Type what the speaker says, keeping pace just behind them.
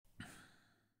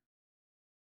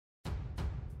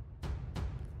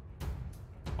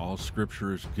All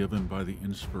Scripture is given by the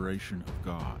inspiration of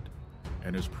God,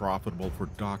 and is profitable for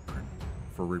doctrine,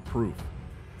 for reproof,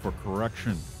 for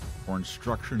correction, for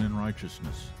instruction in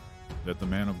righteousness, that the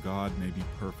man of God may be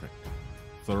perfect,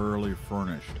 thoroughly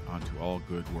furnished unto all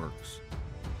good works.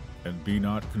 And be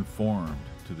not conformed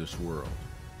to this world,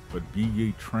 but be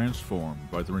ye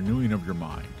transformed by the renewing of your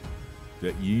mind,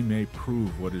 that ye may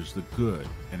prove what is the good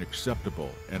and acceptable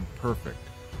and perfect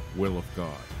will of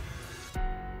God.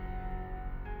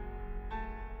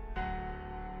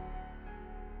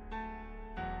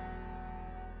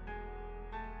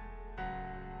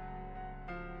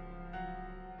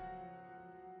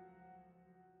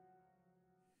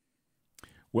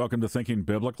 Welcome to Thinking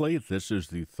Biblically. This is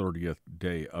the 30th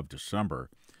day of December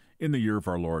in the year of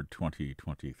our Lord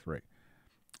 2023.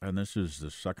 And this is the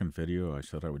second video. I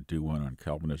said I would do one on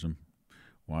Calvinism.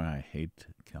 Why I hate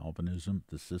Calvinism,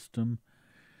 the system.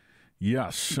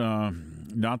 Yes,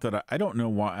 not that I don't know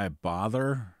why I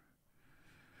bother,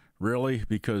 really,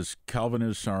 because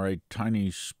Calvinists are a tiny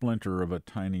splinter of a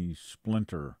tiny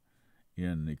splinter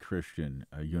in the Christian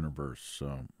universe.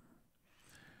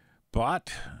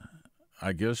 But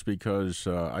I guess because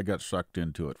I got sucked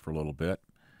into it for a little bit,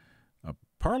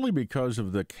 partly because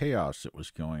of the chaos that was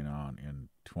going on in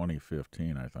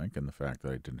 2015, I think, and the fact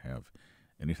that I didn't have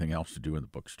anything else to do in the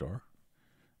bookstore,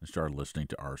 and started listening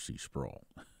to R.C. Sproul,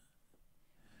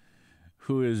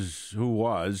 who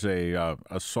was a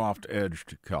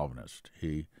soft-edged Calvinist.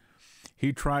 He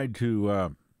tried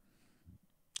to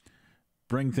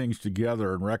bring things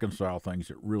together and reconcile things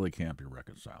that really can't be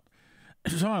reconciled.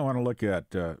 So I want to look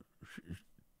at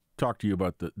talk to you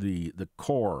about the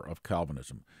core of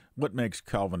Calvinism. What makes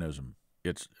Calvinism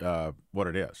it's what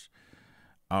it is,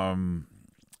 and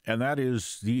that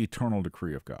is the eternal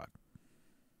decree of God.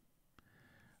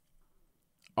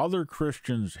 Other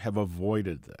Christians have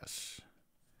avoided this.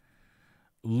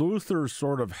 Luther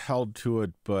sort of held to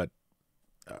it, but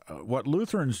what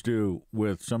Lutherans do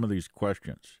with some of these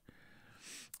questions,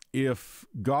 if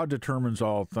God determines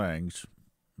all things,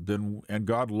 then, and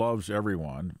God loves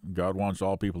everyone, God wants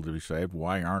all people to be saved,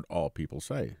 why aren't all people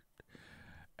saved?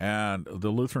 And the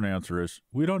Lutheran answer is,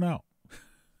 we don't know,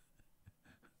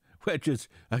 which is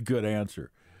a good answer.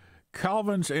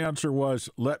 Calvin's answer was,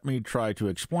 let me try to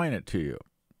explain it to you,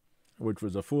 which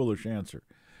was a foolish answer.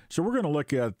 So we're going to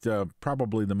look at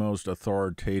probably the most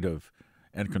authoritative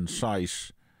and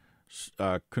concise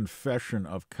confession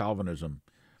of Calvinism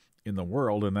in the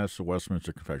world, and that's the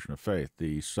Westminster Confession of Faith.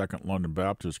 The Second London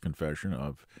Baptist Confession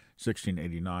of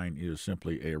 1689 is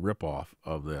simply a ripoff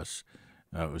of this.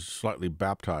 It was a slightly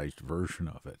baptized version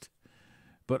of it.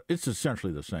 But it's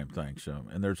essentially the same thing. So,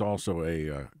 and there's also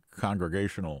a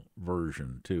congregational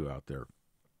version, too, out there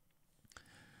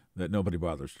that nobody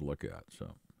bothers to look at.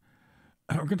 So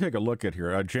we're going to take a look at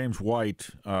here. James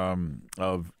White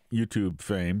of YouTube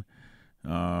fame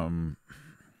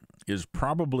is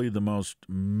probably the most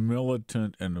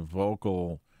militant and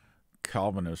vocal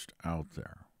Calvinist out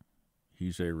there.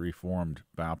 He's a Reformed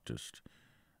Baptist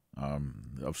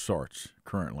of sorts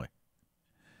currently.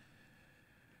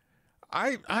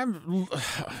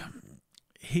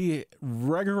 He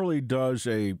regularly does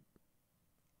a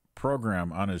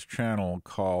program on his channel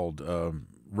called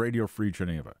Radio Free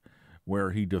Geneva,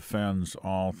 where he defends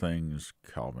all things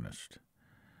Calvinist,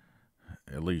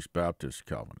 at least Baptist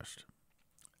Calvinist.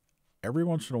 Every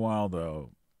once in a while, though,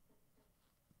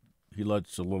 he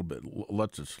lets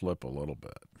it slip a little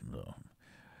bit.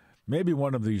 Maybe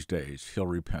one of these days he'll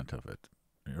repent of it.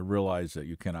 He'll realize that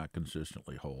you cannot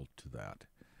consistently hold to that.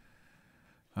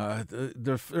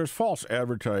 There's false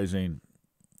advertising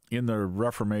in the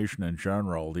Reformation in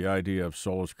general. The idea of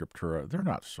sola scriptura, they're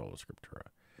not sola scriptura.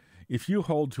 If you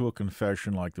hold to a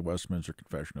confession like the Westminster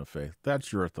Confession of Faith,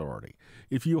 that's your authority.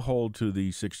 If you hold to the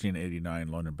 1689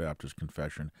 London Baptist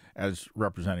Confession as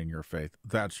representing your faith,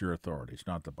 that's your authority. It's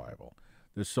not the Bible.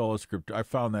 The sola scriptura, I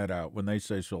found that out. When they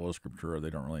say sola scriptura, they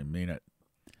don't really mean it,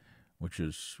 which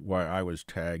is why I was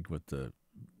tagged with the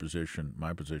position.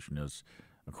 My position is,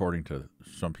 according to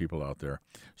some people out there,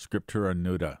 scriptura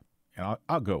nuda. And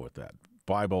I'll go with that.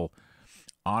 Bible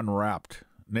unwrapped.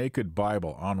 Naked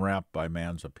Bible unwrapped by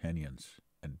man's opinions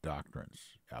and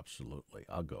doctrines. Absolutely.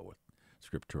 I'll go with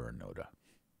Scriptura Nuda.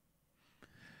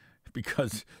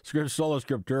 Because sola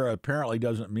scriptura apparently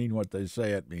doesn't mean what they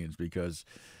say it means, because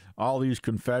all these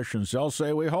confessions, they'll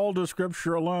say we hold to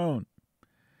Scripture alone,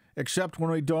 except when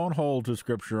we don't hold to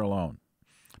Scripture alone,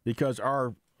 because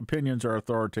our opinions are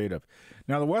authoritative.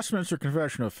 Now, the Westminster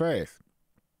Confession of Faith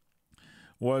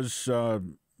was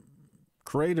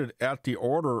created at the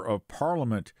order of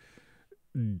Parliament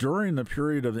during the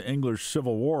period of the English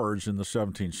Civil Wars in the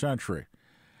 17th century.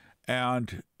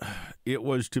 And it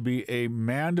was to be a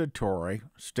mandatory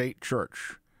state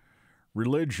church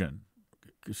religion,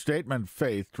 statement of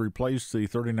faith, to replace the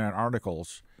 39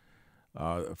 Articles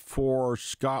for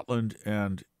Scotland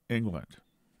and England.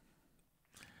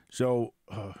 So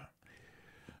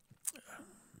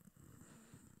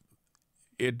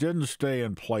it didn't stay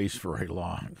in place very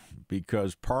long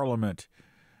because Parliament,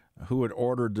 who had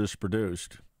ordered this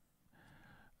produced,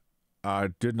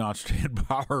 did not stay in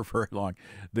power very long.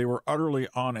 They were utterly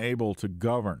unable to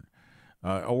govern.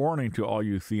 A warning to all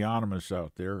you theonomists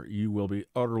out there, you will be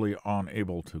utterly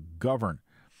unable to govern.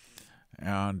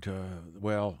 And,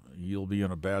 well, you'll be in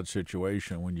a bad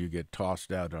situation when you get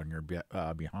tossed out on your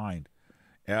behind,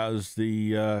 as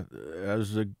the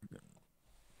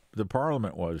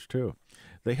Parliament was, too.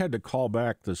 They had to call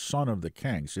back the son of the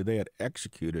king. See, they had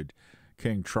executed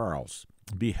King Charles,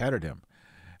 beheaded him,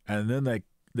 and then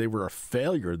they were a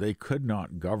failure. They could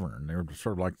not govern. They were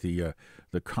sort of like the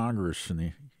Congress in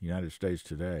the United States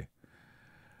today.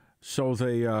 So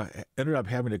they ended up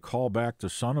having to call back the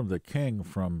son of the king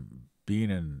from being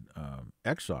in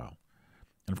exile.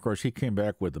 And, of course, he came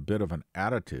back with a bit of an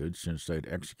attitude since they'd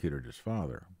executed his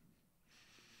father.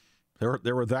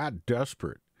 They were that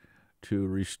desperate to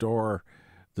restore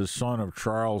the son of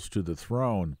Charles to the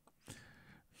throne,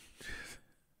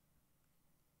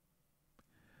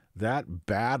 that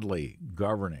badly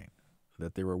governing,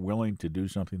 that they were willing to do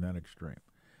something that extreme.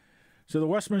 So the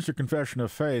Westminster Confession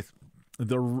of Faith,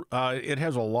 it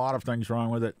has a lot of things wrong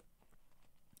with it.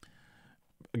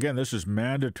 Again, this is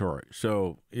mandatory.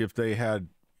 So if they had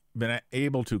been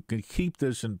able to keep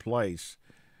this in place,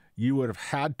 you would have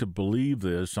had to believe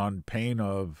this on pain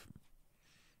of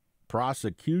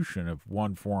prosecution of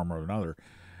one form or another.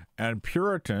 And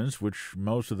Puritans, which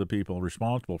most of the people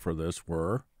responsible for this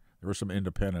were, there were some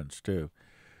independents too,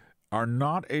 are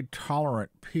not a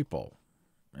tolerant people,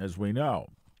 as we know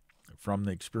from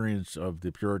the experience of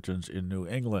the Puritans in New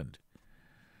England.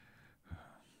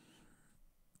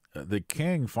 The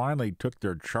king finally took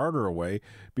their charter away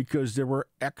because they were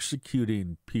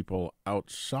executing people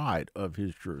outside of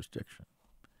his jurisdiction.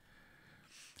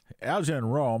 As in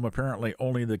Rome, apparently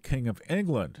only the King of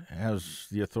England has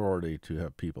the authority to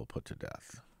have people put to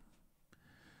death.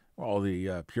 Well,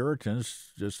 the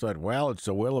Puritans just said, well, it's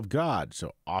the will of God,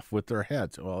 so off with their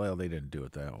heads. Well, they didn't do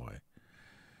it that way.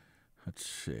 Let's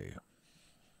see.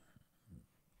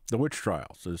 The witch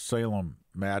trials, the Salem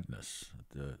madness,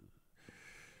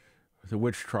 the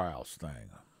witch trials thing.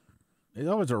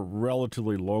 That was a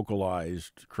relatively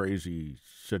localized, crazy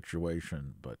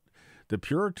situation, but the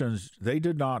Puritans, they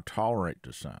did not tolerate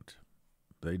dissent.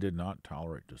 They did not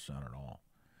tolerate dissent at all.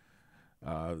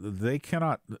 They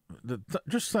cannot,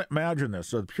 just imagine this.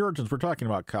 So the Puritans, we're talking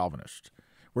about Calvinists.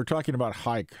 We're talking about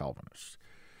high Calvinists.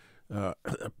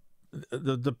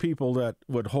 The people that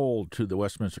would hold to the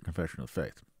Westminster Confession of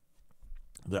Faith,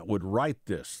 that would write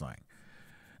this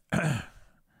thing.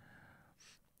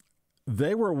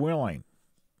 They were willing,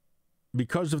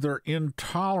 because of their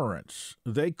intolerance,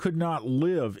 they could not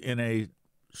live in a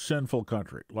sinful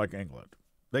country like England.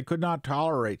 They could not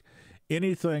tolerate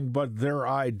anything but their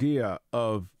idea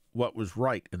of what was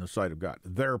right in the sight of God,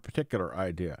 their particular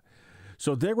idea.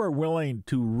 So they were willing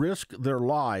to risk their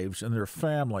lives and their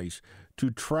families to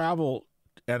travel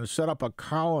and set up a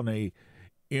colony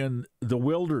in the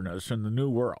wilderness in the New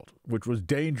World, which was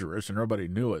dangerous, and everybody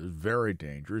knew it was very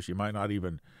dangerous. You might not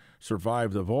even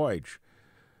survive the voyage,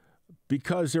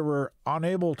 because they were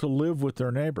unable to live with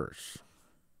their neighbors,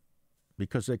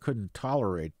 because they couldn't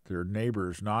tolerate their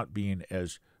neighbors not being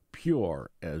as pure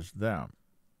as them.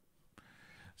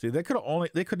 See, they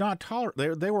could not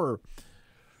tolerate. They were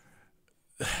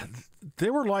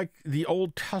like the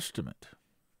Old Testament.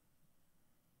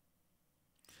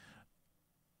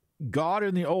 God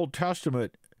in the Old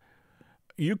Testament,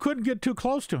 you couldn't get too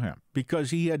close to him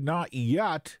because he had not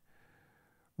yet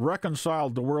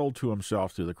reconciled the world to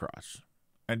himself through the cross.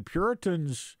 And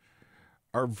Puritans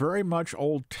are very much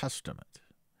Old Testament.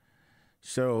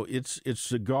 So it's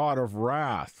the God of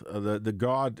wrath, the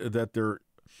God that they're,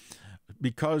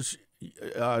 because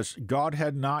God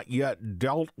had not yet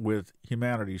dealt with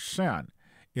humanity's sin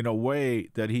in a way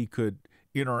that he could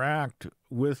interact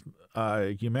with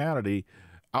humanity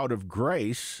out of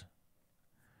grace.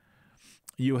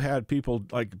 You had people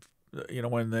like,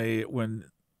 when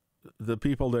the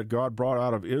people that God brought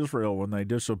out of Israel, when they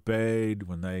disobeyed,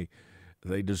 when they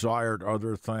desired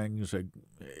other things,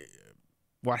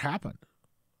 what happened?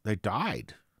 They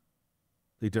died.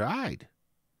 They died.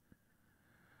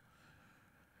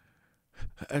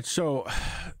 And so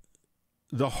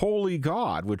the holy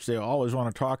God, which they always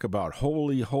want to talk about,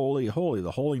 holy, holy, holy,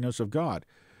 the holiness of God.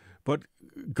 But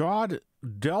God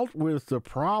dealt with the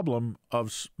problem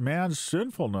of man's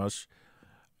sinfulness,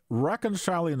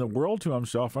 reconciling the world to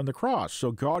himself on the cross.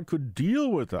 So God could deal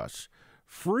with us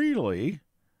freely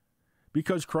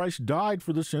because Christ died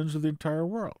for the sins of the entire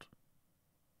world.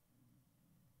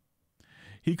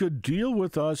 He could deal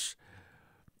with us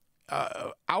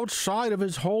outside of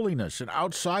his holiness and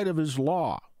outside of his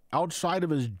law, outside of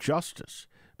his justice,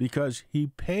 because he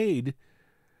paid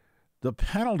the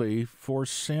penalty for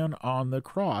sin on the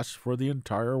cross for the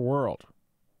entire world.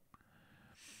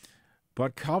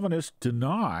 But Calvinists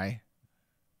deny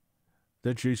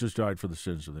that Jesus died for the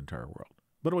sins of the entire world.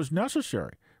 But it was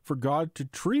necessary for God to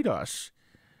treat us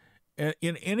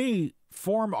in any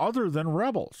form other than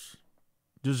rebels,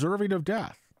 deserving of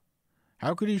death.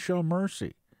 How could he show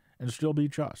mercy and still be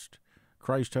just?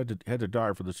 Christ had to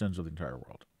die for the sins of the entire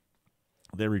world.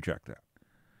 They reject that.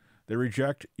 They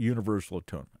reject universal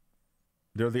atonement.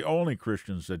 They're the only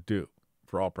Christians that do,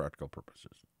 for all practical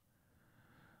purposes.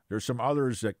 There's some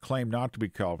others that claim not to be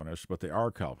Calvinists, but they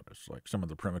are Calvinists, like some of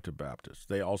the primitive Baptists.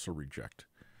 They also reject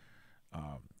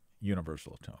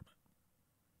universal atonement.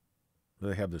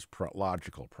 They have this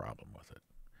logical problem with it.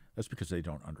 That's because they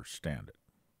don't understand it.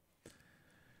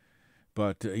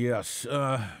 But yes,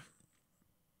 so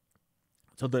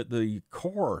the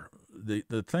core,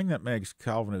 the thing that makes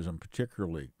Calvinism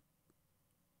particularly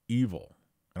evil,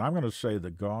 and I'm going to say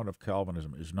the God of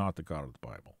Calvinism is not the God of the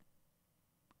Bible.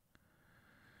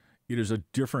 It is a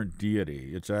different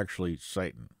deity. It's actually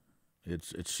Satan.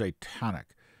 It's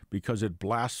satanic because it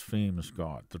blasphemes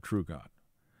God, the true God.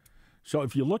 So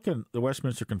if you look in the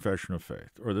Westminster Confession of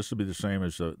Faith, or this would be the same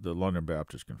as the London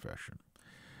Baptist Confession,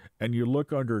 and you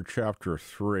look under chapter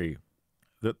 3,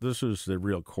 that this is the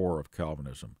real core of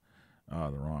Calvinism.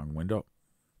 The wrong window.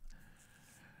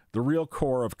 The real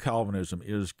core of Calvinism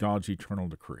is God's eternal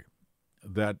decree.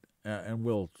 That, and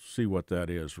we'll see what that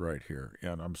is right here.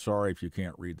 And I'm sorry if you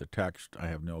can't read the text. I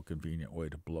have no convenient way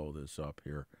to blow this up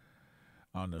here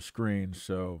on the screen,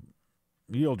 so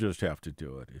you'll just have to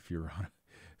do it. If you're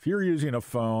using a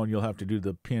phone, you'll have to do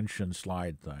the pinch and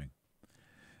slide thing.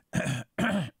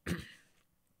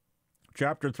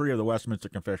 Chapter 3 of the Westminster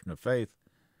Confession of Faith.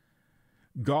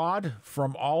 God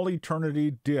from all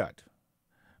eternity did,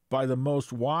 by the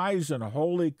most wise and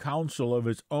holy counsel of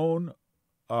his own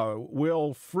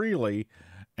will, freely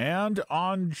and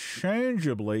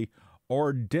unchangeably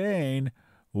ordain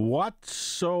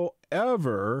whatsoever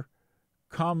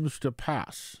comes to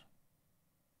pass.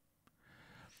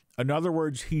 In other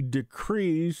words, he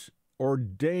decrees,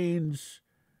 ordains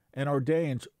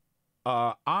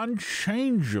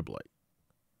unchangeably.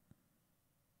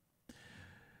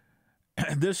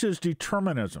 This is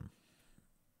determinism.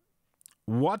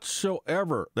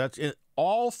 Whatsoever, that's it,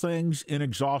 all things in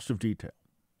exhaustive detail.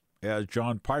 As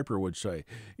John Piper would say,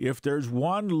 if there's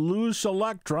one loose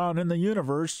electron in the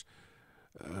universe,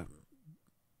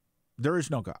 there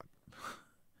is no God.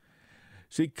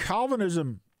 See,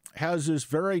 Calvinism has this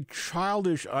very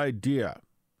childish idea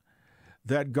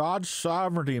that God's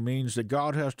sovereignty means that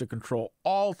God has to control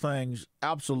all things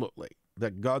absolutely.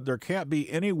 That there can't be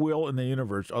any will in the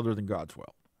universe other than God's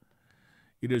will.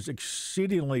 It is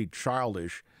exceedingly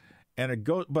childish, and it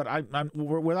goes. But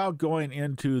without going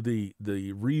into the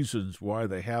reasons why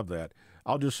they have that,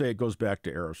 I'll just say it goes back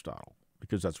to Aristotle,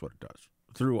 because that's what it does.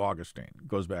 Through Augustine, it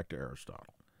goes back to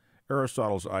Aristotle.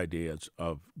 Aristotle's ideas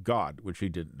of God, which he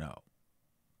didn't know.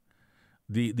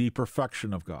 The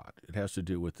perfection of God. It has to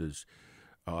do with his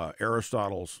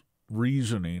Aristotle's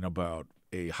reasoning about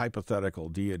a hypothetical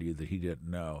deity that he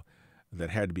didn't know that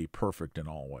had to be perfect in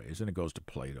all ways. And it goes to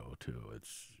Plato, too.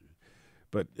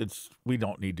 But we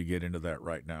don't need to get into that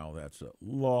right now. That's a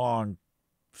long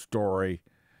story.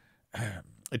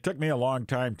 It took me a long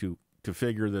time to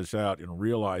figure this out and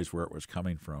realize where it was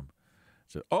coming from.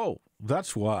 So, oh,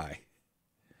 that's why.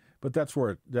 But that's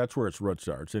where its roots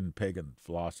are. It's in pagan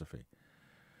philosophy.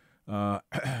 And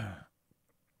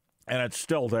it's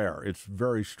still there. It's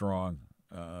very strong.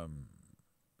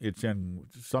 It's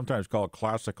sometimes called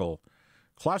classical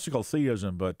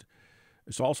theism, but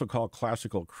it's also called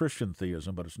classical Christian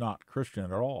theism, but it's not Christian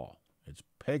at all. It's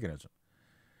paganism.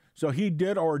 So he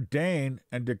did ordain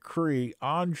and decree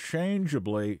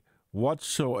unchangeably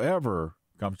whatsoever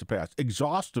comes to pass,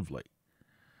 exhaustively.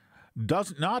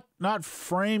 Not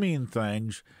framing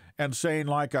things and saying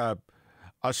like a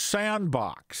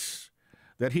sandbox,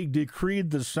 that he decreed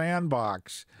the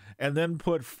sandbox and then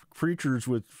put creatures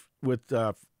with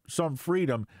some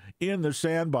freedom in the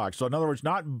sandbox. So in other words,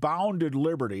 not bounded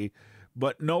liberty,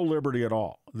 but no liberty at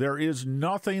all. There is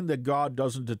nothing that God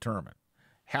doesn't determine,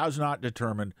 has not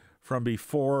determined from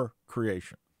before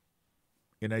creation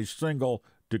in a single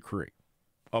decree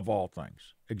of all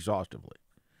things, exhaustively,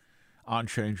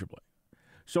 unchangeably.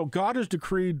 So God has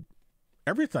decreed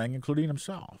everything, including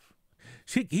himself.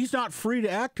 See, he's not free to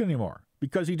act anymore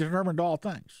because he determined all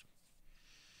things.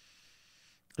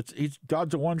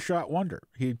 God's a one-shot wonder.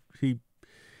 He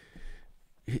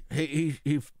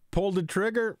pulled the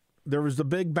trigger. There was the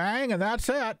big bang, and that's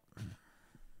it.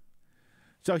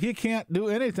 So he can't do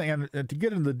anything. And to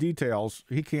get into the details,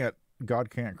 God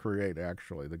can't create,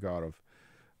 actually. The God of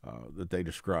that they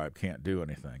describe can't do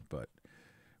anything. But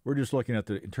we're just looking at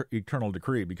the eternal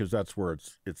decree because that's where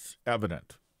it's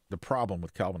evident. The problem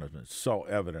with Calvinism is so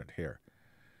evident here.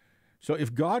 So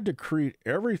if God decreed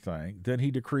everything, then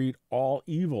he decreed all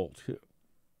evil too.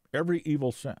 Every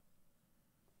evil sin.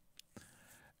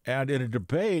 And in a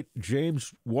debate,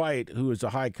 James White, who is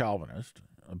a high Calvinist,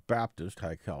 a Baptist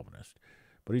high Calvinist,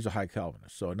 but he's a high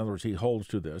Calvinist. So in other words, he holds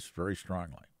to this very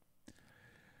strongly.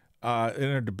 In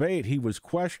a debate, he was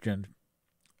questioned.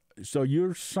 So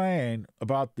you're saying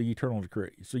about the eternal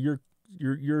decree. So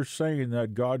you're saying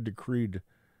that God decreed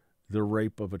the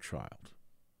rape of a child.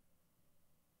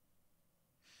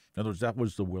 In other words, that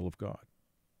was the will of God.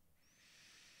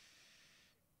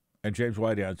 And James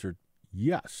White answered,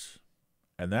 yes.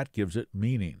 And that gives it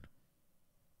meaning.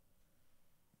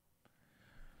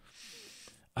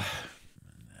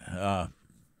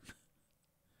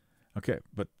 Okay,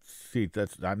 but see,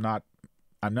 I'm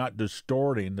not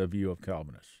distorting the view of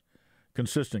Calvinists,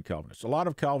 consistent Calvinists. A lot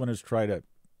of Calvinists try to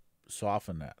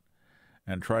soften that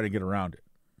and try to get around it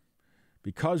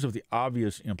because of the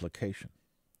obvious implication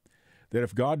that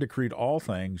if God decreed all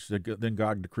things, then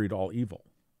God decreed all evil,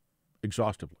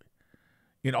 exhaustively,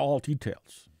 in all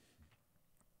details.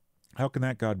 How can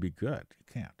that God be good? He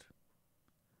can't.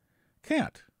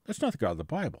 Can't. That's not the God of the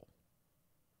Bible.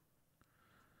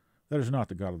 That is not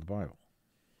the God of the Bible.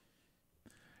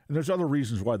 And there's other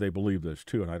reasons why they believe this,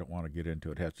 too, and I don't want to get into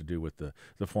it. It has to do with the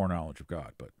foreknowledge of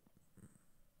God, but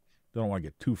I don't want to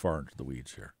get too far into the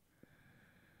weeds here.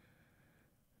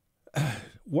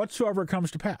 Whatsoever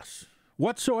comes to pass.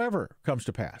 Whatsoever comes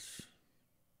to pass.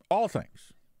 All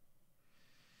things.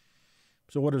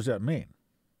 So what does that mean?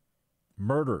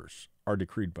 Murders are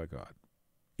decreed by God.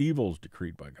 Evils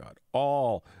decreed by God.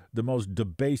 All the most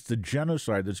debased, the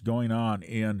genocide that's going on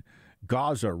in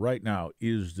Gaza right now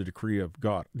is the decree of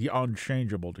God, the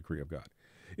unchangeable decree of God.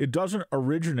 It doesn't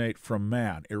originate from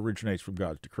man. It originates from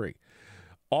God's decree.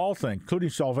 All things, including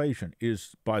salvation,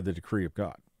 is by the decree of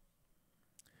God.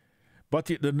 But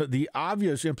the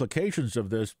obvious implications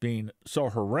of this being so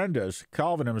horrendous,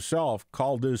 Calvin himself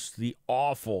called this the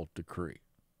awful decree.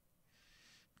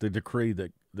 The decree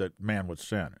that man would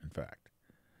sin, in fact.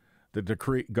 The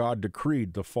decree God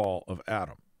decreed the fall of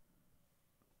Adam.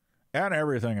 And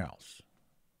everything else.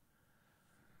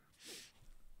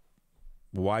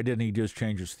 Why didn't he just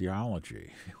change his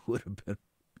theology? It would have been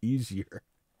easier.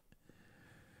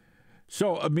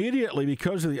 So immediately,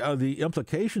 because of the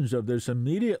implications of this,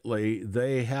 immediately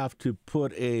they have to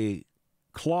put a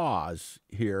clause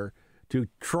here to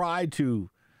try to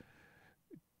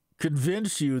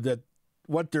convince you that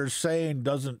what they're saying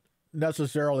doesn't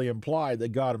necessarily imply that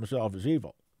God himself is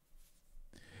evil.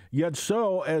 Yet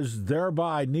so, as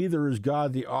thereby neither is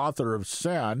God the author of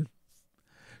sin.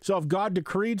 So if God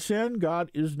decreed sin, God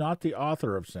is not the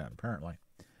author of sin, apparently.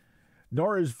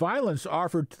 Nor is violence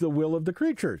offered to the will of the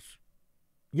creatures.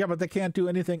 Yeah, but they can't do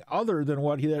anything other than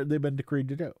what they've been decreed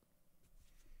to do.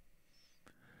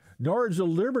 Nor is the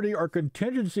liberty or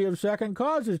contingency of second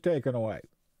causes taken away,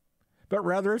 but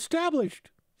rather established.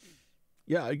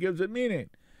 Yeah, it gives it meaning.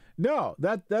 No,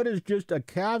 that is just a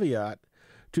caveat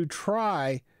to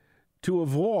try to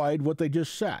avoid what they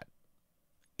just said.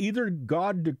 Either if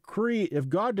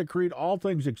God decreed all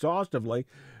things exhaustively,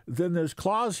 then this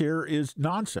clause here is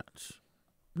nonsense.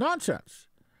 Nonsense.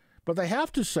 But they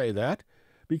have to say that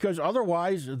because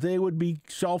otherwise they would be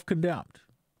self-condemned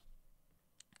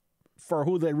for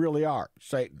who they really are,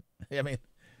 Satan. I mean,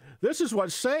 this is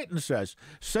what Satan says.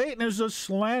 Satan is a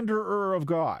slanderer of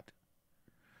God.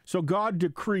 So God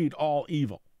decreed all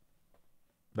evil.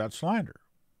 That's slander.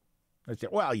 They say,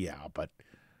 well, yeah, but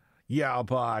he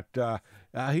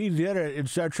did it in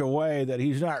such a way that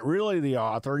he's not really the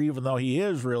author, even though he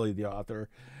is really the author.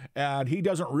 And he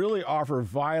doesn't really offer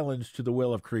violence to the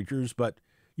will of creatures, but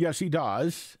yes, he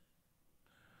does.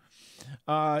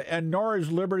 And nor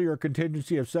is liberty or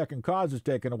contingency of second causes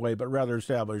taken away, but rather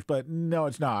established. But no,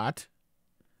 it's not.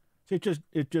 It's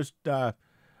just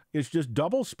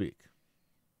doublespeak.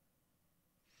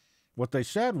 What they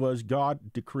said was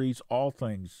God decrees all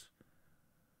things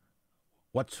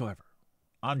whatsoever,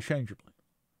 unchangeably,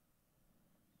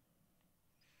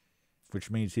 which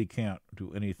means he can't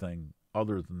do anything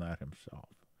other than that himself.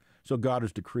 So God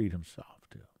has decreed himself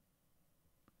to.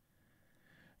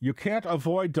 You can't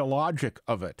avoid the logic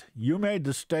of it. You made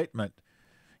the statement.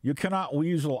 You cannot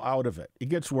weasel out of it. It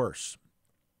gets worse.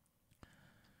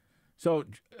 So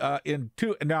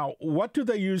now, what do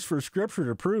they use for Scripture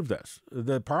to prove this?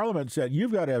 The Parliament said,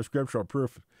 you've got to have scriptural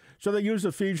proof. So they use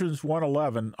Ephesians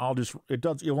 1:11.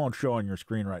 It won't show on your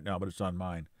screen right now, but it's on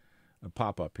mine. A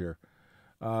pop-up here.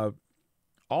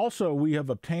 Also, we have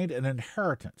obtained an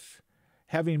inheritance,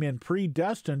 having been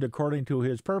predestined according to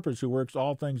his purpose, who works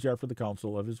all things after the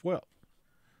counsel of his will.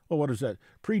 Well, what is that?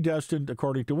 Predestined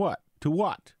according to what? To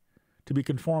what? To be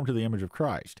conformed to the image of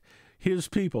Christ. His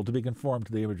people to be conformed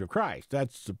to the image of Christ.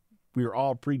 We are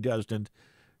all predestined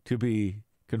to be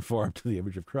conformed to the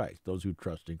image of Christ, those who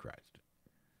trust in Christ.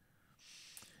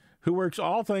 Who works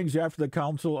all things after the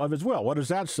counsel of his will. What does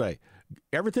that say?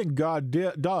 Everything God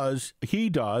does,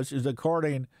 is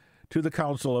according to the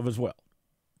counsel of his will.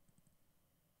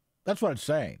 That's what it's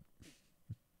saying.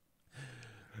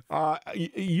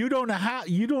 You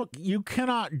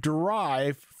cannot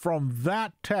derive from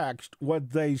that text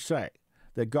what they say,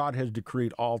 that God has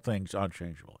decreed all things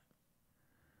unchangeably.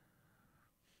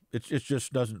 It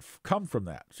just doesn't come from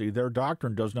that. See, their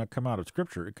doctrine does not come out of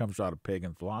Scripture. It comes out of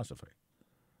pagan philosophy.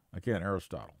 Again,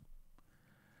 Aristotle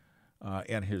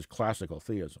and his classical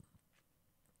theism.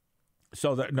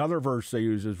 So another verse they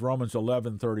use is Romans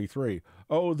 11:33.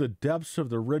 Oh, the depths of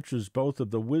the riches, both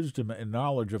of the wisdom and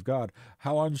knowledge of God.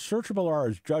 How unsearchable are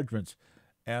his judgments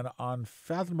and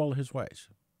unfathomable his ways.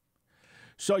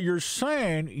 So you're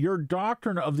saying your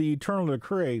doctrine of the eternal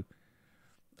decree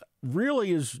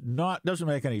really doesn't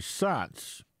make any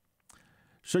sense.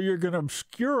 So you're going to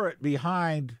obscure it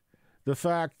behind the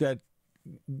fact that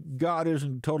God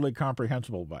isn't totally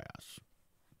comprehensible by us.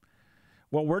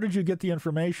 Well, where did you get the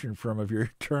information from of your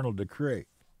eternal decree?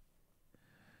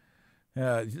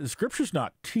 The Scripture's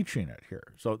not teaching it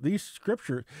here. So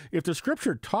if the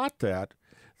Scripture taught that,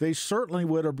 they certainly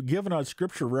would have given us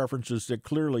Scripture references that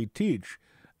clearly teach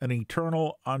an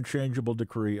eternal, unchangeable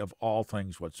decree of all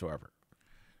things whatsoever.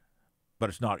 But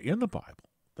it's not in the Bible.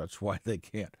 That's why they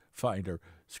can't find a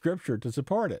Scripture to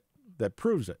support it that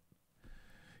proves it.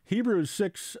 Hebrews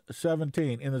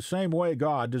 6:17, in the same way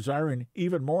God, desiring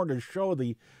even more to show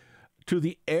to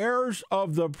the heirs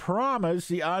of the promise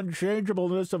the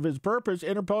unchangeableness of his purpose,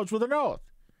 interposed with an oath.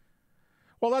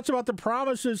 Well, that's about the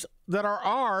promises that are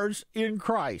ours in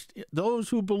Christ, those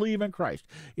who believe in Christ.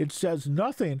 It says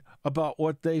nothing about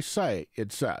what they say,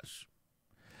 it says.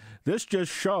 This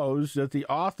just shows that the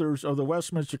authors of the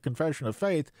Westminster Confession of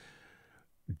Faith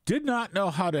did not know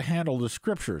how to handle the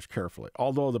Scriptures carefully,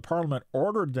 although the Parliament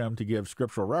ordered them to give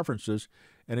scriptural references,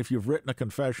 and if you've written a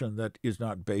confession that is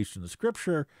not based in the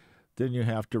Scripture, then you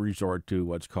have to resort to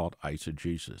what's called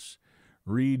eisegesis.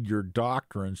 Read your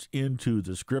doctrines into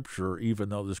the Scripture, even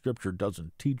though the Scripture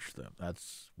doesn't teach them.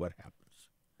 That's what happens.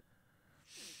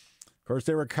 Of course,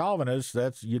 they were Calvinists.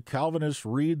 Calvinists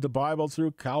read the Bible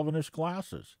through Calvinist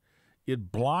glasses.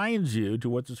 It blinds you to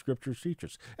what the Scriptures teach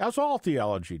us. As all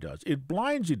theology does. It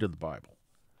blinds you to the Bible.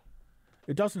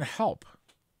 It doesn't help.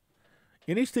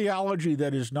 Any theology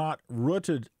that is not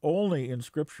rooted only in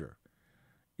Scripture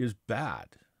is bad.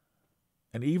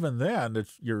 And even then,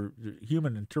 your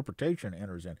human interpretation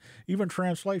enters in. Even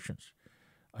translations.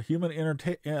 A human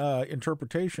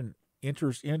interpretation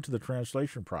enters into the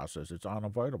translation process. It's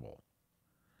unavoidable.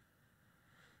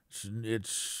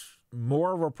 It's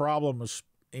more of a problem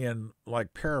in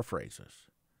like paraphrases.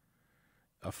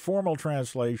 A formal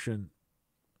translation,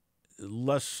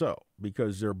 less so,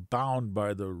 because they're bound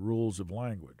by the rules of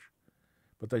language.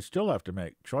 But they still have to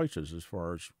make choices as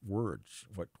far as words.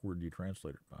 What word do you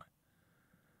translate it by?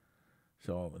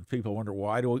 So people wonder,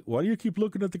 why do you keep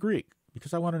looking at the Greek?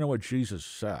 Because I want to know what Jesus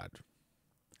said.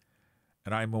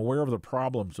 And I'm aware of the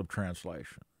problems of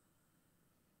translation.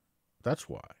 That's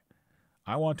why.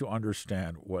 I want to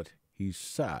understand what he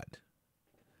said.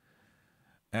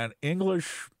 And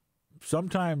English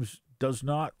sometimes does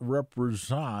not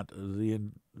represent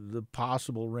the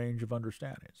possible range of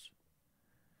understandings.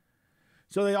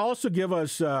 So they also give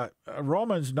us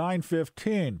Romans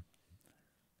 9:15.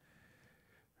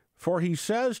 For he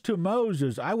says to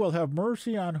Moses, I will have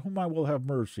mercy on whom I will have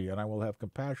mercy, and I will have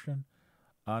compassion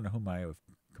on whom I have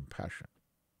compassion.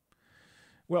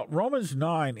 Well, Romans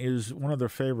 9 is one of their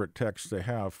favorite texts they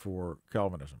have for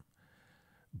Calvinism.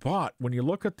 But when you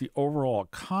look at the overall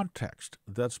context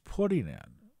that's put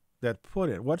in,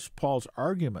 what's Paul's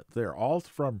argument there? All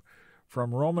from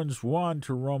Romans 1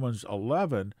 to Romans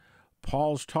 11,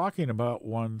 Paul's talking about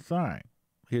one thing.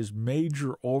 His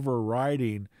major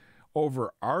overarching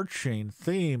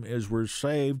theme is we're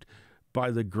saved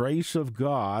by the grace of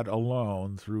God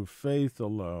alone, through faith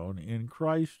alone, in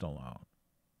Christ alone.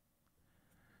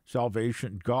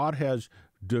 Salvation, God has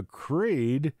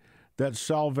decreed that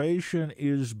salvation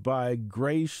is by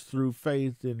grace through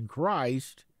faith in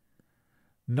Christ,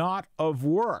 not of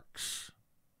works.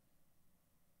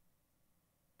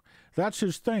 That's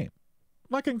his theme.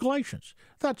 Like in Galatians,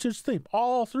 that's his theme.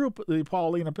 All through the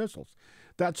Pauline epistles,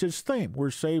 that's his theme.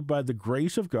 We're saved by the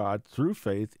grace of God through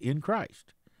faith in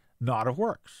Christ, not of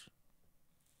works.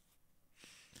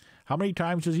 How many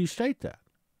times does he state that?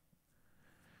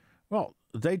 Well,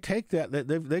 they take that,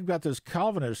 they've got this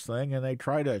Calvinist thing, and they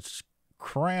try to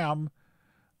cram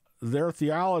their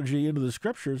theology into the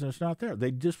scriptures, and it's not there.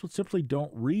 They just simply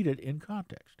don't read it in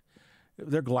context.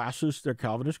 Their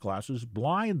Calvinist glasses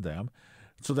blind them,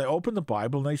 so they open the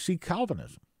Bible and they see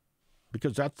Calvinism,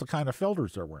 because that's the kind of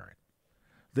filters they're wearing.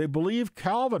 They believe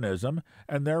Calvinism,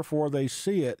 and therefore they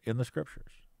see it in the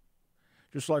scriptures.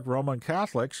 Just like Roman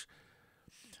Catholics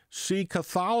see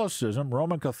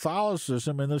Roman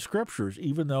Catholicism in the scriptures,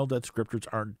 even though that scriptures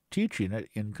aren't teaching it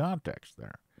in context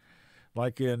there.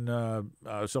 Like in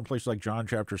someplace like John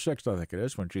chapter 6, I think it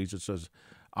is, when Jesus says,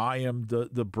 I am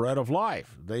the bread of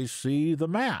life. They see the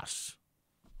Mass.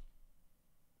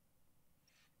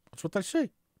 That's what they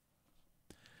see.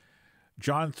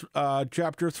 John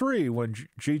chapter 3, when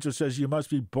Jesus says you must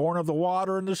be born of the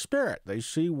water and the Spirit, they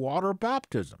see water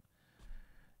baptism,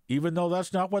 even though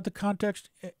that's not what the context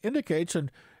indicates.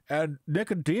 And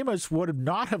Nicodemus would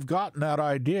not have gotten that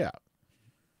idea.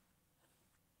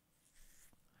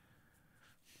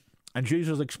 And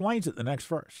Jesus explains it in the next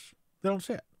verse. They don't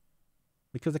see it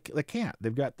because they can't.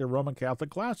 They've got their Roman Catholic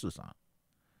glasses on.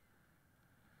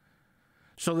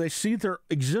 So they see their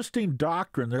existing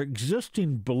doctrine, their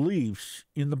existing beliefs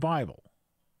in the Bible,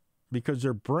 because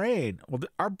our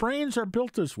brains are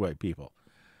built this way, people.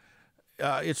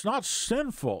 It's not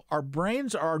sinful. Our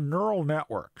brains are neural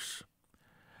networks,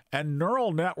 and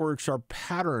neural networks are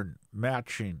pattern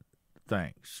matching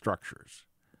structures.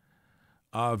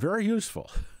 Very useful.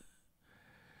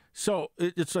 So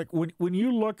it's like when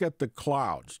you look at the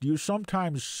clouds, you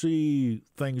sometimes see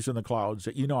things in the clouds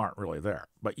that you know aren't really there,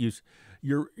 but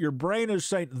your brain is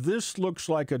saying, this looks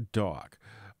like a dog,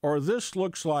 or this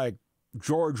looks like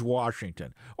George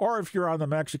Washington. Or if you're on the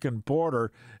Mexican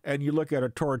border and you look at a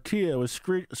tortilla with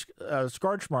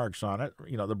scorch marks on it,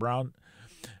 the brown,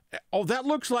 oh, that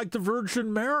looks like the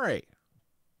Virgin Mary.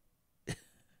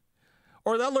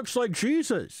 Or that looks like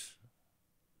Jesus.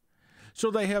 So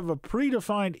they have a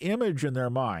predefined image in their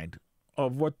mind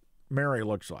of what Mary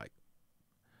looks like.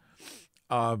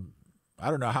 I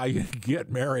don't know how you get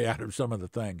Mary out of some of the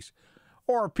things.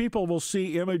 Or people will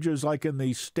see images like in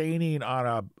the staining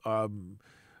on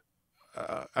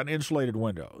an insulated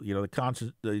window,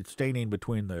 the staining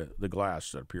between the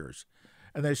glass that appears.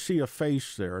 And they see a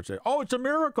face there and say, oh, it's a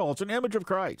miracle. It's an image of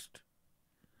Christ.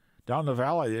 Down the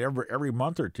valley, every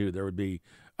month or two, there would be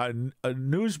a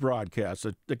news broadcast.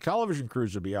 The television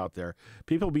crews would be out there.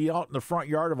 People would be out in the front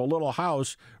yard of a little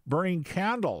house burning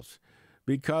candles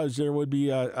because there would be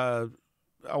a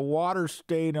water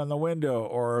stain on the window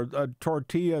or a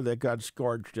tortilla that got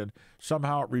scorched, and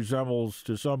somehow it resembles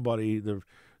to somebody the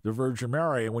Virgin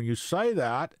Mary. And when you say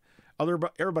that,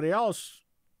 everybody else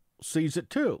sees it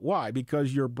too. Why?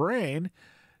 Because your brain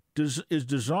is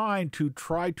designed to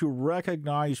try to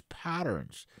recognize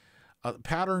patterns.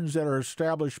 Patterns that are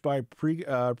established by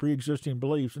pre-existing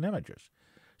beliefs and images.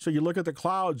 So you look at the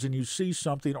clouds and you see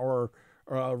something, or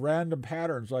random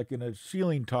patterns like in a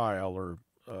ceiling tile or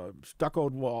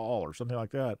stuccoed wall or something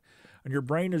like that, and your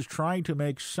brain is trying to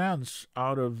make sense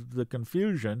out of the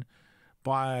confusion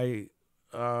by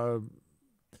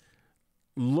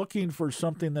looking for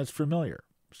something that's familiar,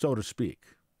 so to speak.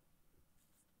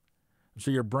 So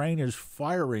your brain is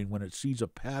firing when it sees a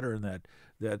pattern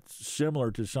that's similar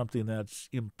to something that's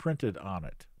imprinted on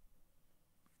it.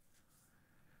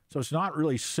 So it's not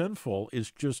really sinful.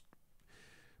 It's just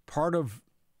part of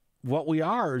what we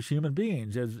are as human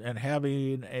beings, and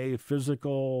having a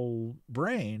physical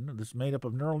brain that's made up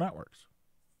of neural networks.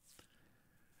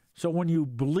 So when you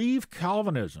believe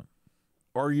Calvinism,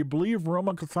 or you believe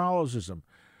Roman Catholicism,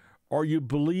 or you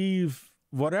believe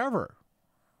whatever,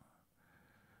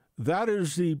 that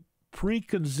is the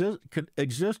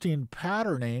pre-existing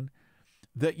patterning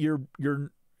that your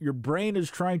brain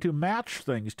is trying to match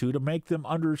things to make them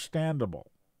understandable.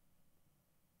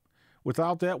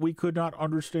 Without that, we could not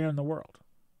understand the world.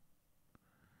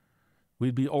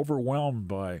 We'd be overwhelmed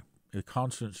by a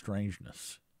constant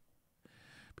strangeness.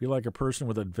 Be like a person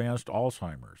with advanced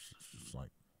Alzheimer's. It's just like,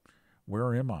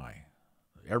 where am I?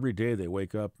 Every day they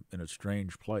wake up in a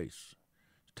strange place.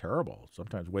 terrible.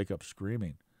 Sometimes wake up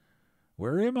screaming,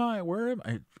 "Where am I? Where am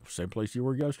I?" Same place you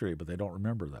were yesterday, but they don't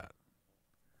remember that.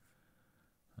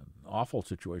 An awful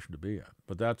situation to be in.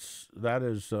 But that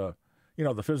is the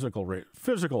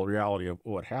physical reality of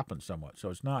what happens somewhat. So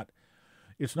it's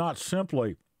not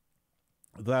simply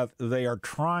that they are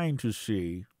trying to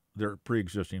see their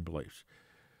pre-existing beliefs,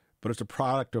 but it's a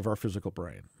product of our physical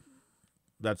brain.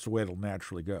 That's the way it'll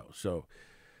naturally go. So,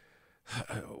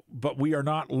 but we are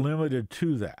not limited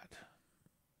to that.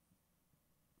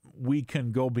 We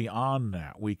can go beyond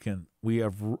that. We can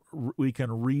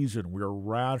reason. We're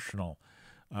rational,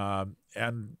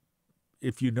 and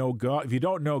if you know God, if you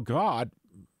don't know God,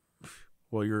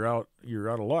 well, you're out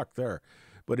of luck there.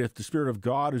 But if the Spirit of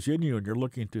God is in you and you're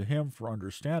looking to Him for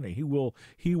understanding, He will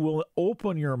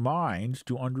open your minds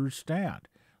to understand.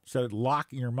 Instead of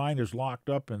your mind is locked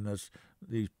up in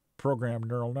these programmed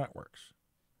neural networks.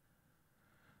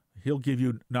 He'll give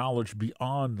you knowledge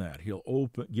beyond that. He'll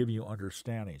give you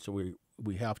understanding. So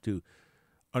we have to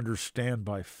understand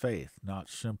by faith, not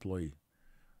simply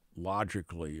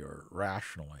logically or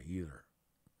rationally either,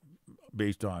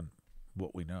 based on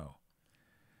what we know.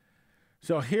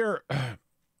 So here,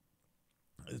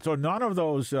 so none of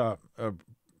those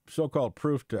so-called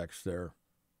proof texts there,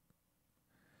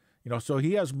 so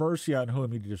He has mercy on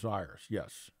whom He desires,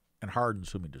 yes, and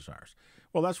hardens whom He desires.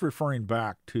 Well, that's referring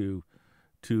back to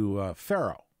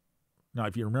Pharaoh. Now,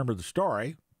 if you remember the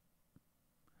story,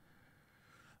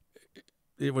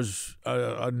 it was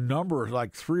a number,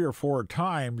 like 3 or 4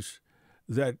 times,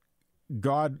 that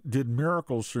God did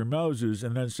miracles through Moses,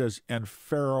 and then says, and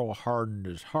Pharaoh hardened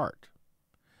his heart.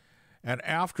 And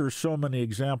after so many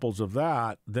examples of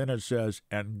that, then it says,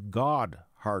 and God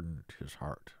hardened his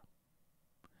heart.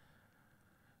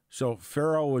 So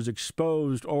Pharaoh was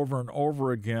exposed over and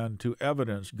over again to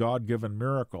evidence, God-given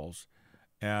miracles,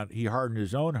 and he hardened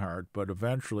his own heart, but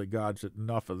eventually God said,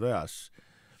 enough of this.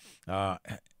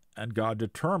 And God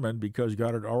determined, because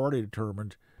God had already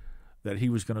determined that He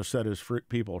was going to set His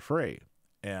people free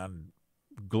and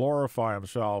glorify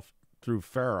Himself through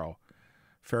Pharaoh's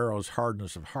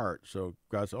hardness of heart. So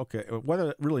God said, okay, what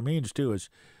it really means too is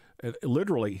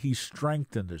literally He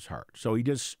strengthened his heart. So He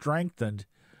just strengthened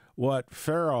what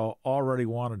Pharaoh already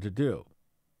wanted to do.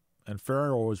 And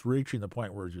Pharaoh was reaching the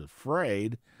point where he was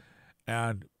afraid,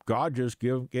 and God just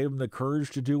gave him the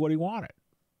courage to do what he wanted.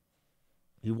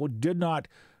 He did not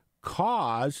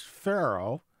cause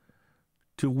Pharaoh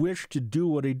to wish to do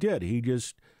what he did. He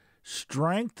just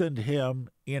strengthened him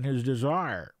in his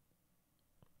desire.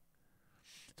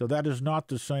 So that is not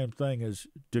the same thing as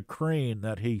decreeing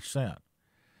that he sinned.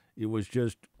 It was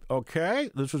just, okay,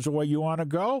 this is the way you want to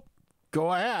go?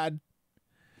 Go ahead.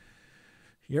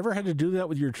 You ever had to do that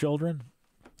with your children?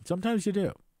 Sometimes you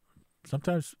do.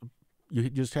 Sometimes you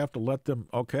just have to let them,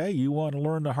 okay, you want to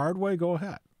learn the hard way? Go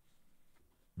ahead.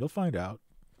 You'll find out.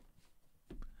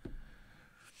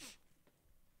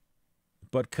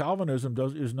 But Calvinism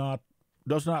does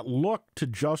not look to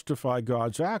justify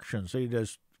God's actions. They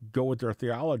just go with their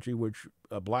theology, which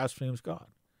blasphemes God.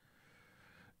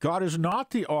 God is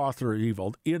not the author of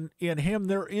evil. In Him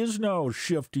there is no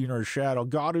shifting or shadow.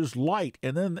 God is light,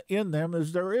 and in them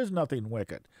there is nothing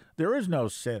wicked. There is no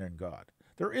sin in God.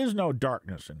 There is no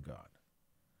darkness in God,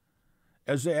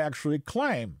 as they actually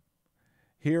claim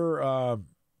here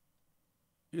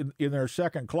in their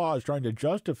second clause, trying to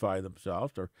justify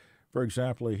themselves. Or, for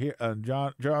example, here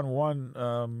John 1,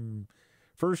 1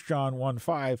 John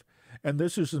 1:5. And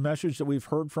this is the message that we've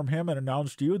heard from Him and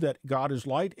announced to you, that God is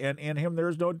light, and in Him there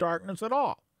is no darkness at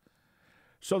all.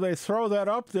 So they throw that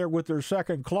up there with their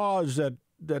second clause that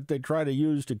they try to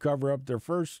use to cover up their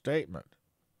first statement.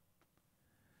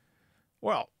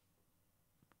 Well,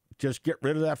 just get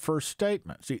rid of that first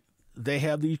statement. See, they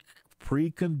have these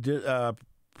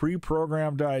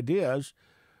pre-programmed ideas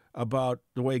about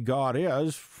the way God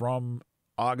is from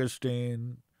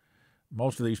Augustine.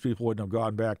 Most of these people wouldn't have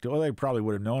gone back to, well, they probably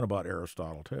would have known about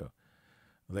Aristotle too.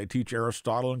 They teach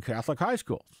Aristotle in Catholic high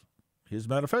schools, his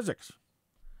metaphysics.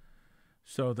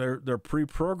 So they're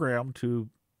pre-programmed to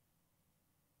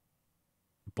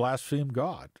blaspheme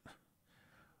God.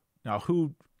 Now,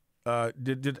 who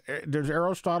does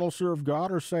Aristotle serve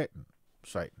God or Satan?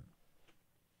 Satan.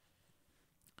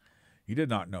 He did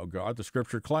not know God. The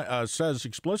Scripture says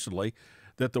explicitly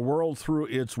that the world, through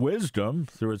its wisdom,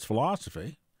 through its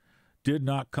philosophy, did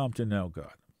not come to know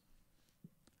God.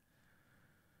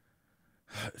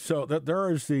 So that there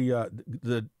is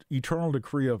the eternal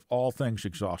decree of all things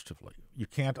exhaustively. You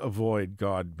can't avoid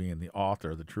God being the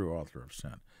author, the true author of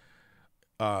sin.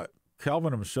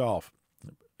 Calvin himself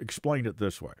explained it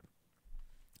this way.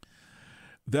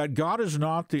 that God is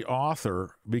not the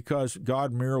author because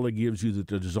God merely gives you the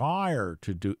desire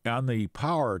to do and the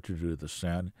power to do the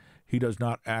sin. He does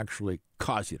not actually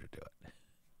cause you to do it.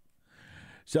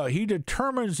 So he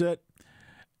determines it,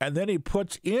 and then he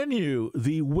puts in you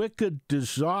the wicked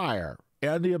desire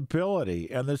and the ability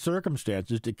and the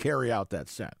circumstances to carry out that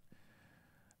sin.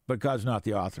 But God's not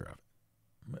the author of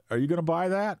it. Are you going to buy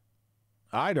that?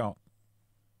 I don't.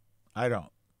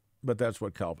 But that's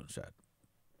what Calvin said.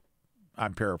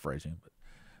 I'm paraphrasing, but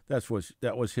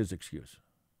that was his excuse.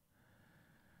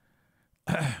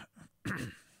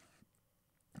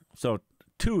 So,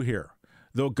 2 here.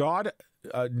 Though God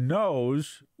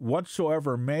knows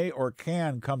whatsoever may or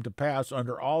can come to pass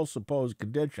under all supposed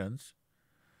conditions,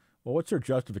 well, what's their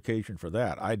justification for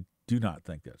that? I do not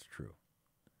think that's true.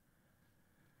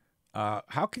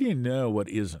 How can you know what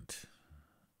isn't?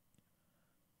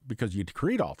 Because you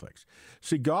decreed all things.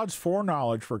 See, God's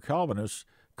foreknowledge for Calvinists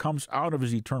comes out of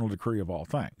his eternal decree of all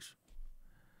things.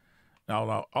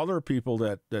 Now other people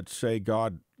that say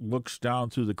God looks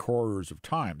down through the corridors of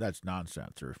time, that's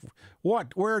nonsense. Or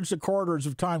what? Where's the corridors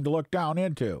of time to look down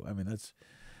into? I mean,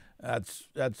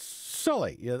 that's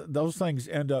silly. Those things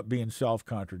end up being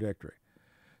self-contradictory.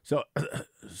 So,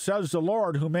 says the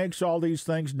Lord who makes all these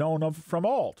things known of from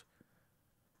old.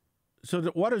 So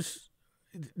what is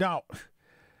now?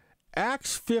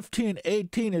 Acts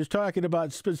 15:18 is talking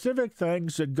about specific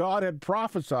things that God had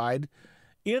prophesied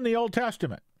in the Old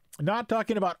Testament, not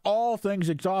talking about all things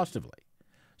exhaustively.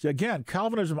 So again,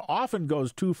 Calvinism often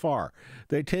goes too far.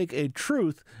 They take a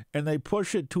truth and they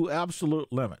push it to absolute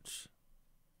limits.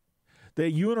 They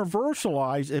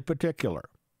universalize a particular.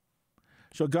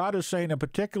 So God is saying a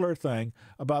particular thing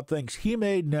about things he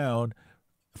made known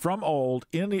from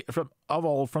in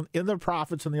the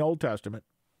prophets in the Old Testament.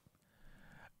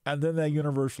 And then they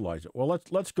universalize it. Well,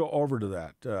 let's go over to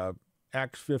that,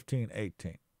 Acts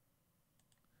 15:18.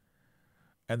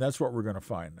 And that's what we're going to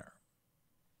find there.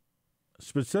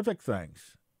 Specific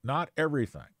things, not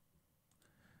everything.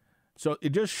 So it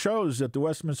just shows that the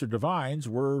Westminster Divines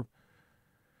were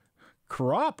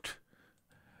corrupt.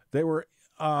 They were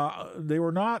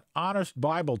not honest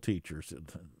Bible teachers.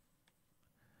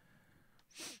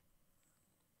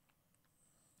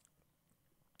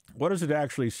 What does it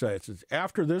actually say? It says,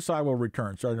 after this I will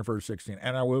return, starting in verse 16,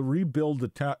 and I will rebuild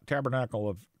the tabernacle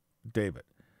of David.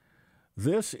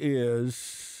 This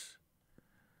is,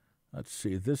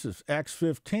 this is Acts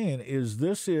 15,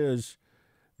 this is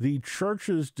the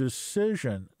church's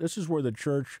decision. This is where the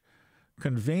church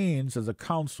convenes as a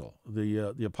council,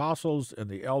 the apostles and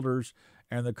the elders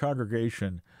and the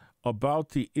congregation, about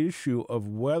the issue of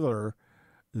whether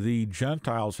the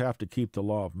Gentiles have to keep the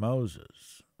law of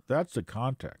Moses. That's the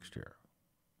context here.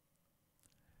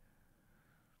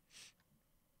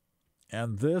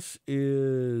 And this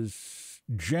is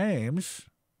James,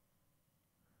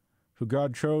 who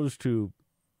God chose to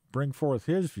bring forth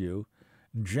his view.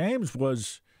 James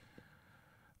was,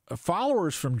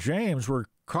 followers from James were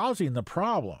causing the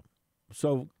problem.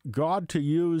 So God to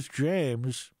use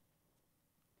James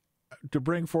to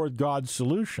bring forth God's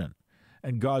solution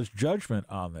and God's judgment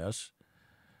on this,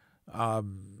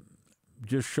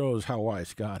 just shows how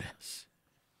wise God is.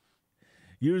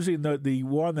 Using the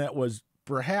one that was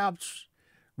perhaps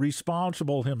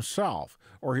responsible himself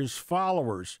or his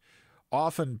followers,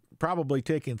 often probably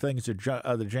taking things that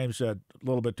James said a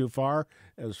little bit too far,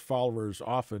 as followers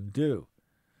often do.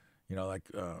 You know, like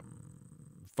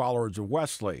followers of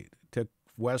Wesley took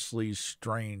Wesley's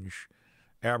strange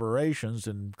aberrations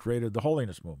and created the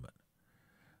holiness movement.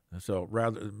 And so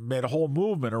rather made a whole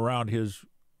movement around his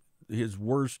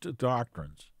worst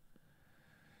doctrines.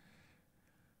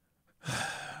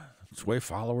 That's the way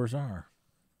followers are.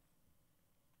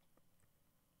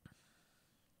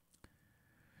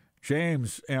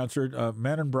 James answered,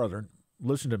 men and brethren,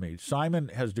 listen to me. Simon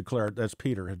has declared, that's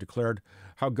Peter, has declared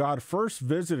how God first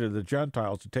visited the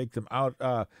Gentiles to take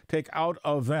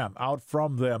out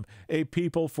from them, a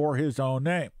people for his own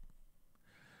name.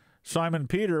 Simon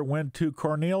Peter went to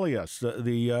Cornelius,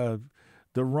 the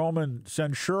Roman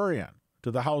centurion,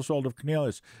 to the household of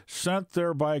Cornelius, sent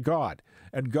there by God.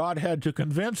 And God had to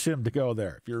convince him to go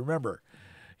there. If you remember,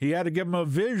 he had to give him a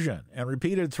vision and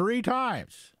repeated 3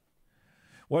 times.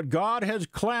 What God has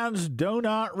cleansed, do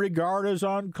not regard as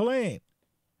unclean.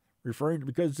 Referring to,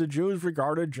 because the Jews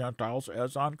regarded Gentiles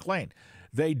as unclean.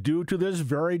 They do to this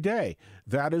very day.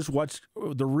 That is what's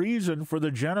the reason for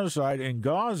the genocide in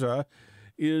Gaza,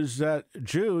 is that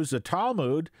Jews, the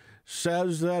Talmud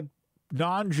says that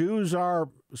non-Jews are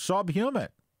subhuman.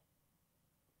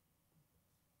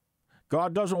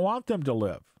 God doesn't want them to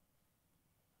live.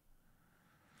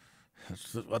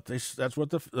 That's what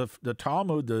the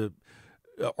Talmud, the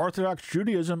Orthodox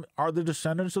Judaism, are the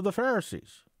descendants of the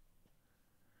Pharisees.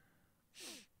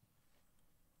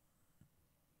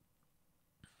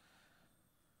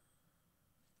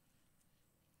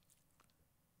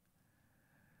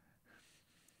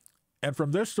 And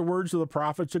from this, the words of the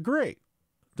prophets agree,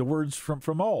 the words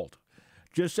from old,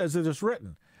 just as it is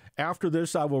written, after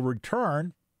this I will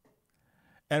return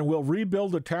and will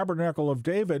rebuild the tabernacle of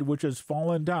David, which has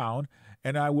fallen down,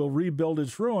 and I will rebuild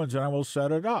its ruins, and I will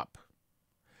set it up,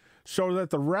 so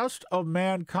that the rest of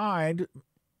mankind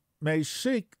may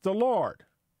seek the Lord,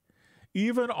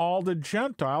 even all the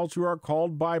Gentiles who are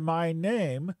called by my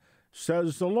name,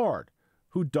 says the Lord,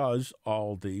 who does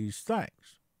all these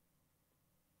things.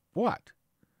 What?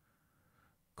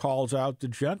 Calls out the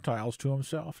Gentiles to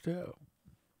himself too.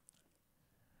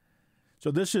 So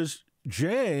this is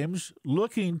James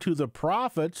looking to the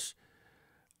prophets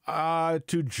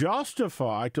to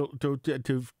justify,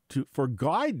 for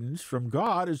guidance from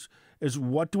God is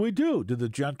what do we do? Do the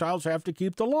Gentiles have to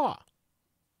keep the law?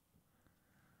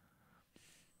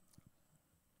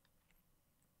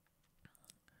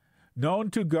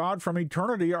 Known to God from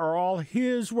eternity are all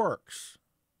his works.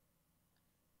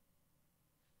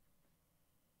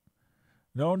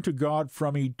 Known to God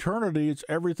from eternity, it's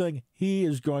everything he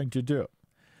is going to do.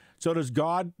 So does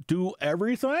God do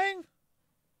everything?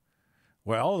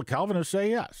 Well, the Calvinists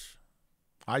say yes.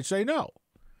 I say no.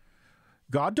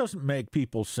 God doesn't make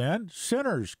people sin.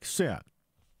 Sinners sin.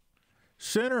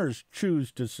 Sinners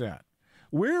choose to sin.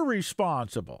 We're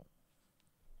responsible.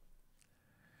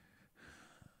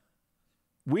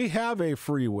 We have a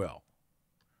free will.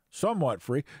 Somewhat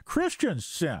free. Christians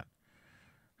sin.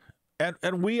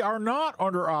 And we are not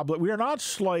under obligation. We are not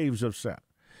slaves of sin.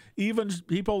 Even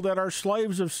people that are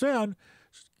slaves of sin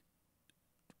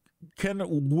can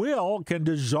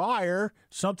desire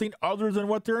something other than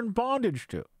what they're in bondage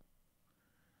to.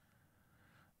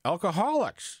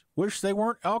 Alcoholics wish they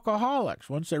weren't alcoholics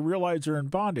once they realize they're in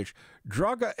bondage.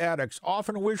 Drug addicts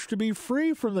often wish to be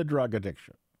free from the drug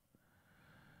addiction.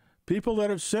 People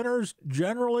that are sinners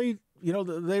generally,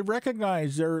 they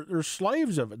recognize they're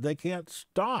slaves of it. They can't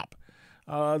stop.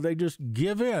 They just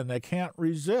give in. They can't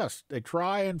resist. They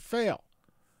try and fail.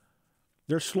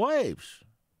 They're slaves.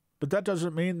 But that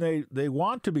doesn't mean they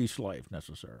want to be slaves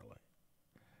necessarily.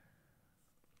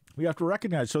 We have to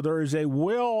recognize. So there is a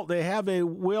will. They have a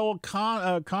will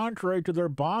contrary to their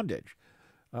bondage.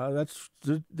 That's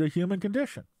the human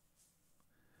condition.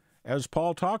 As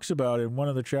Paul talks about in one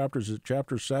of the chapters,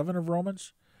 chapter 7 of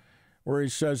Romans, where he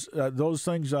says, those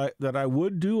things that I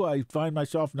would do, I find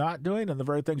myself not doing, and the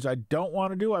very things I don't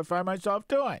want to do, I find myself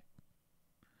doing.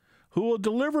 Who will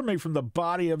deliver me from the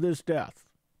body of this death?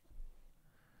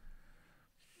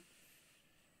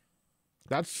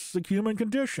 That's the human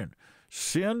condition.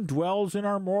 Sin dwells in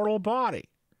our mortal body.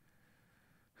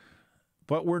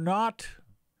 But we're not,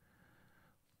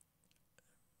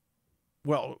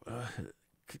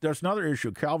 there's another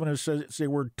issue. Calvinists say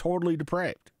we're totally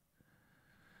depraved.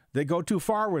 They go too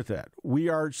far with that. We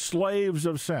are slaves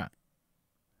of sin.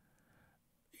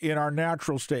 In our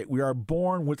natural state, we are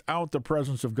born without the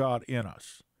presence of God in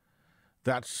us.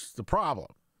 That's the problem.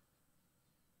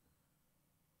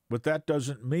 But that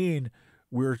doesn't mean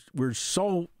we're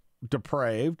so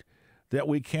depraved that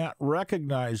we can't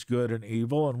recognize good and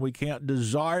evil, and we can't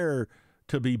desire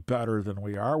to be better than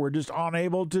we are. We're just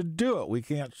unable to do it. We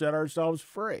can't set ourselves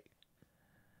free.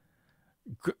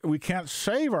 We can't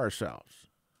save ourselves.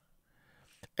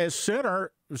 As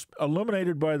sinner,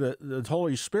 illuminated by the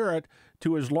Holy Spirit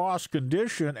to his lost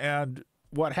condition, and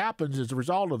what happens as a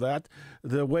result of that,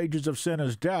 the wages of sin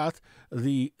is death.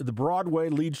 The broad way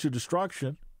leads to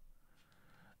destruction.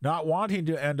 Not wanting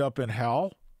to end up in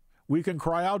hell, we can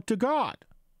cry out to God.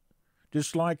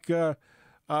 Just like a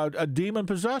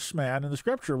demon-possessed man in the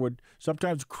Scripture would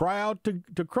sometimes cry out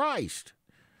to Christ.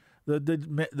 The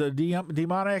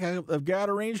demoniac of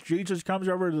Gadarenes, Jesus comes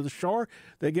over to the shore.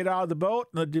 They get out of the boat,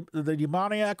 and the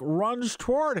demoniac runs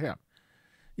toward him.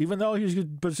 Even though he's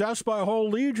possessed by a whole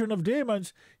legion of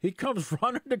demons, he comes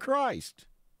running to Christ.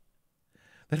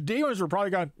 The demons were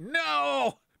probably going,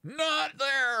 "No, not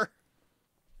there.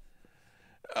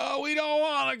 Oh, we don't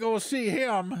want to go see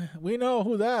him. We know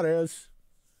who that is.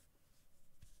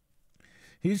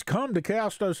 He's come to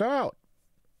cast us out."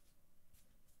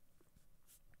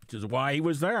 Which is why he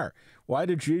was there. Why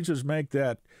did Jesus make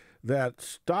that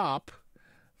stop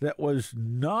that was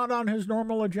not on his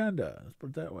normal agenda? Let's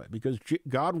put it that way. Because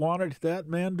God wanted that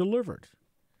man delivered.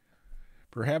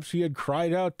 Perhaps he had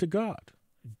cried out to God.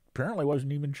 Apparently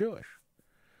wasn't even Jewish.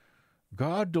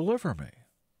 God, deliver me.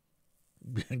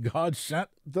 And God sent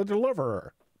the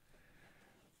deliverer.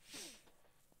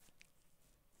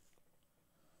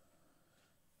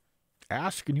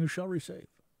 Ask and you shall receive.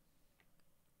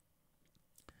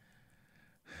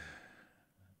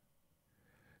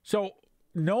 So,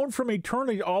 known from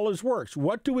eternity all his works.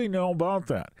 What do we know about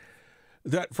that?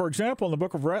 That, for example, in the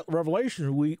book of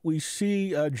Revelation, we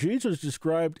see Jesus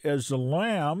described as the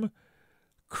Lamb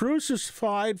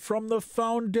crucified from the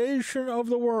foundation of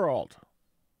the world.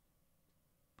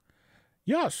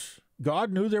 Yes,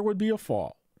 God knew there would be a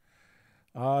fall.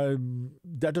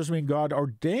 That doesn't mean God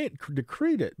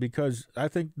decreed it, because I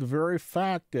think the very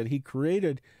fact that he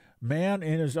created man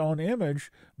in his own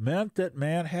image meant that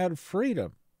man had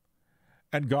freedom.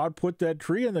 And God put that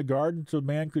tree in the garden so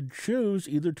man could choose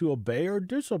either to obey or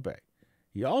disobey.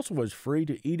 He also was free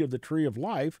to eat of the tree of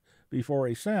life before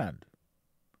he sinned.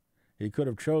 He could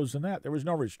have chosen that. There was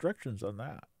no restrictions on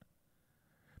that.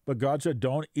 But God said,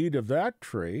 don't eat of that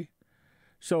tree.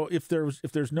 So if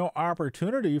there's no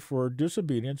opportunity for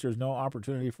disobedience, there's no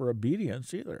opportunity for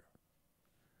obedience either.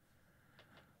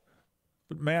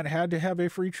 But man had to have a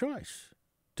free choice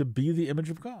to be the image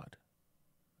of God.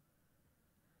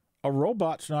 A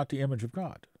robot's not the image of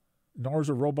God, nor is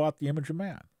a robot the image of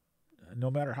man. No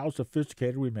matter how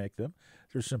sophisticated we make them,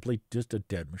 they're simply just a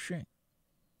dead machine.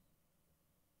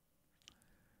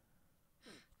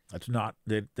 That's not,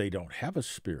 they don't have a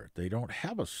spirit. They don't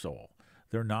have a soul.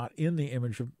 They're not in the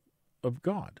image of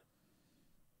God.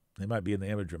 They might be in the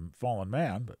image of fallen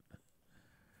man, but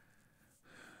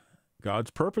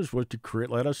God's purpose was to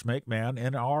let us make man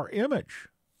in our image.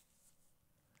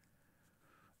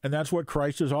 And that's what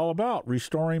Christ is all about,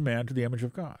 restoring man to the image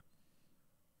of God.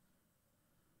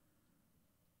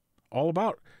 All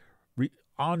about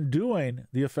undoing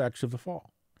the effects of the fall,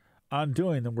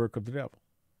 undoing the work of the devil.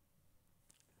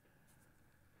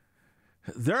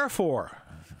 Therefore,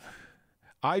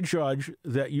 I judge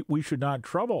that we should not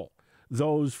trouble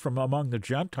those from among the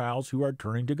Gentiles who are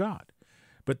turning to God,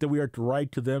 but that we are to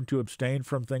write to them to abstain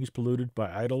from things polluted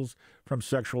by idols, from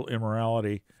sexual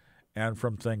immorality, and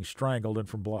from things strangled, and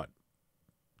from blood.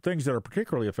 Things that are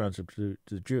particularly offensive to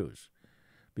the Jews,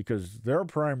 because their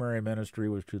primary ministry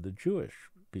was to the Jewish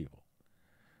people.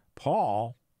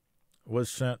 Paul was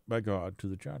sent by God to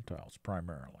the Gentiles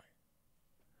primarily.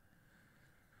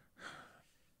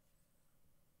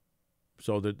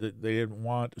 So that they didn't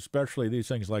want, especially these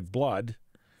things like blood,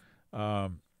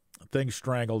 things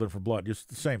strangled and from blood, just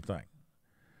the same thing,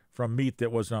 from meat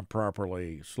that was not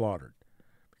properly slaughtered.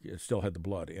 It still had the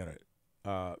blood in it,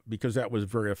 because that was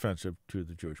very offensive to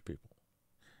the Jewish people.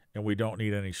 And we don't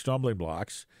need any stumbling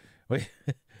blocks.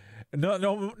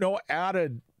 No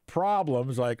added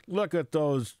problems like, look at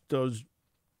those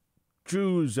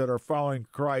Jews that are following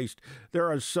Christ.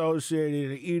 They're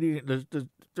associated and eating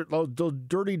those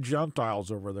dirty Gentiles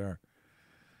over there.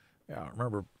 Yeah, I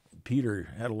remember Peter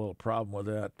had a little problem with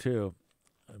that too,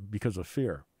 because of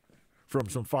fear from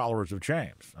some followers of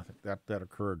James. I think that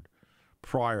occurred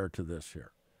prior to this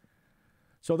here.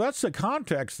 So that's the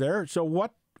context there. So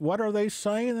what are they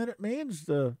saying that it means?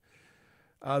 They're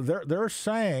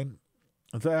saying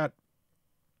that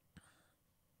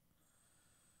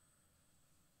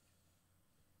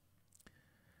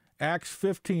Acts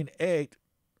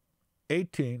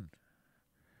 15:18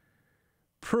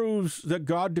 proves that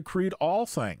God decreed all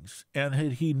things, and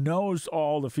he knows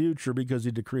all the future because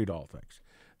he decreed all things.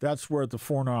 That's where the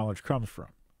foreknowledge comes from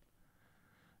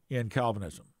in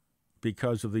Calvinism,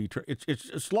 because of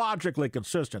it's logically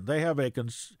consistent. They have a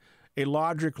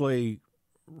logically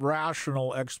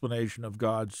rational explanation of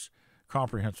God's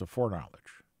comprehensive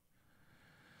foreknowledge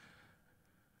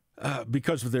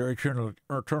because of their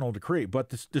eternal decree. But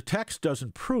the text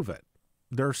doesn't prove it.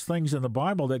 There's things in the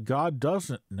Bible that God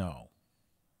doesn't know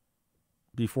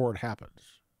before it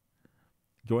happens.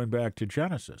 Going back to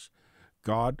Genesis,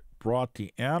 God brought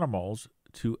the animals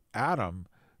to Adam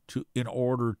in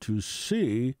order to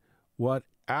see what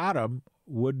Adam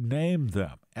would name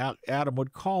them. Adam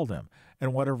would call them.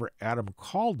 And whatever Adam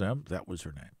called them, that was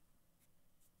their name.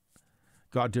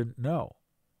 God didn't know,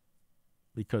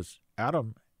 because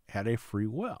Adam had a free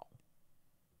will.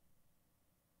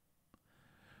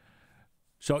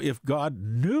 So if God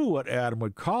knew what Adam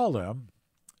would call them,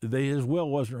 his will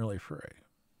wasn't really free.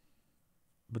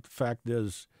 But the fact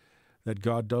is that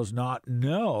God does not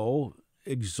know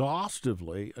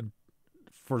exhaustively and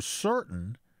for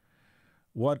certain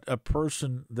what a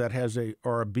person that has a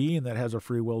being that has a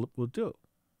free will do.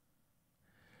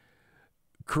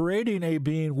 Creating a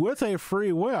being with a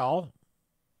free will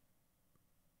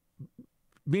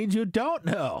means you don't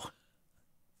know.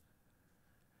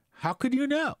 How could you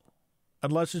know?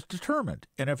 Unless it's determined.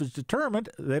 And if it's determined,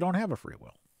 they don't have a free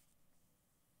will.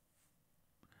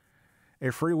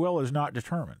 A free will is not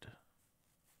determined.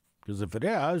 Because if it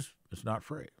is, it's not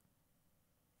free.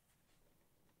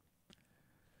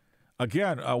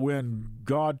 Again, when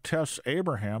God tests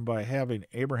Abraham by having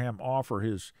Abraham offer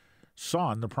his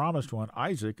son, the promised one,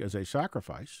 Isaac, as a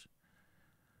sacrifice,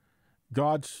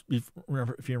 if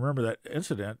you remember that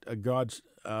incident, God's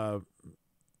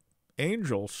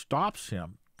angel stops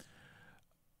him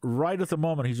right at the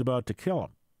moment he's about to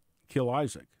kill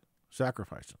Isaac,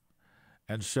 sacrifice him,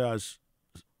 and says,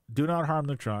 "Do not harm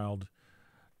the child.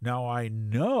 Now I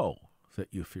know that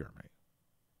you fear me.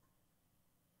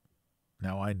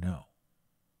 Now I know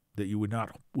that you would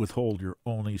not withhold your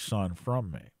only son from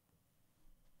me."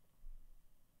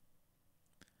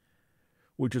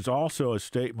 Which is also a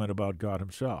statement about God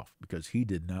himself, because he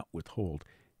did not withhold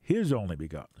his only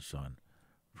begotten son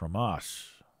from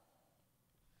us.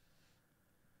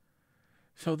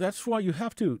 So that's why you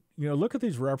have to, look at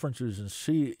these references and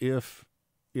see if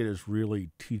it is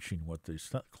really teaching what they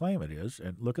claim it is,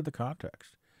 and look at the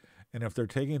context. And if they're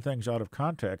taking things out of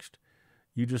context,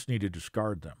 you just need to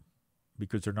discard them,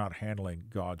 because they're not handling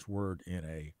God's word in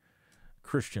a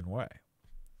Christian way.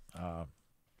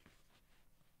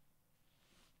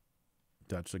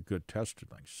 That's a good test of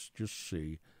things. Just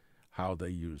see how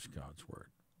they use God's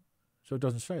word. So it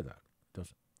doesn't say that. It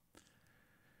doesn't.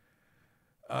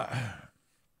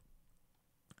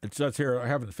 It says here, I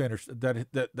haven't finished,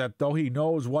 that though he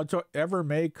knows whatsoever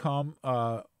may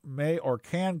or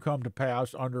can come to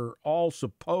pass under all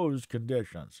supposed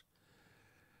conditions.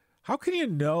 How can you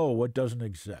know what doesn't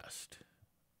exist?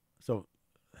 So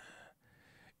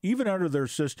even under their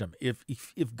system, if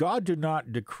God did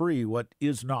not decree what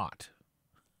is not,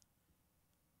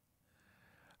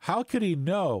 how could he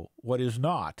know what is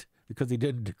not because he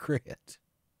didn't decree it?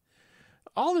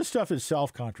 All this stuff is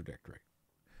self-contradictory.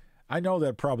 I know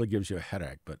that probably gives you a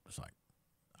headache, but it's like,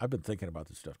 I've been thinking about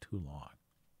this stuff too long.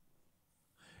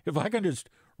 If I can just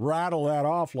rattle that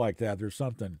off like that, there's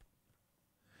something.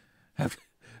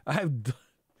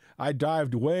 I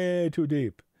dived way too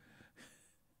deep.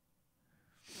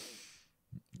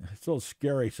 It's a little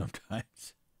scary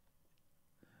sometimes.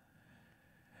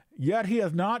 Yet he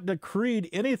hath not decreed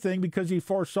anything because he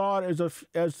foresaw it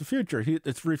as the future.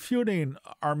 It's refuting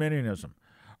Arminianism.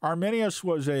 Arminius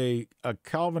was a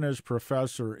Calvinist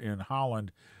professor in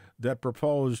Holland that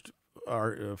proposed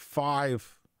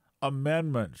 5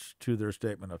 amendments to their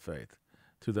statement of faith,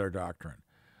 to their doctrine.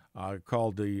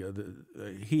 Called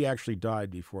he actually died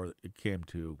before it came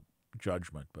to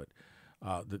judgment, but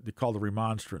they called the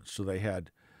Remonstrance. So they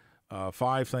had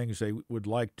 5 things they would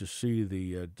like to see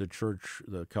the church,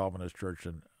 the Calvinist church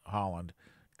in Holland,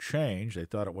 change. They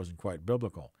thought it wasn't quite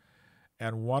biblical,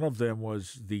 and one of them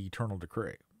was the eternal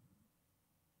decree.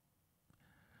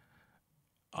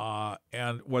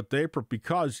 And what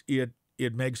because it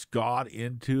makes God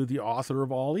into the author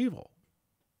of all evil.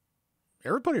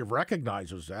 Everybody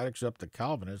recognizes that except the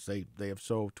Calvinists. They have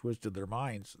so twisted their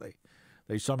minds.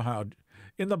 They somehow,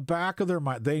 in the back of their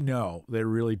mind, they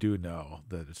really do know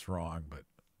that it's wrong, but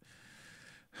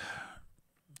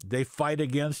they fight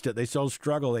against it. They so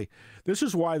struggle. This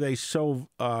is why they so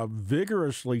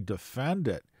vigorously defend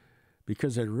it,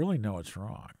 because they really know it's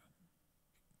wrong.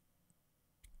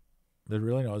 They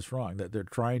really know it's wrong. That they're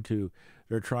trying to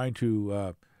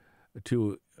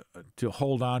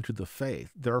hold on to the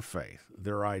faith,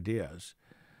 their ideas,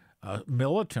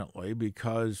 militantly,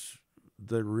 because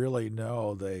they really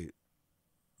know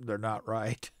they're not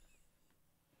right.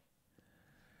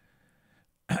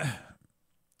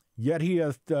 Yet he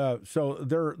hath. So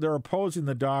they're opposing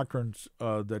the doctrines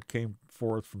that came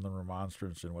forth from the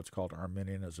Remonstrance and what's called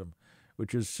Arminianism,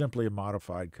 which is simply a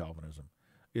modified Calvinism.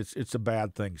 It's the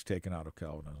bad things taken out of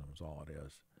Calvinism is all it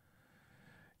is.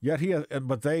 Yet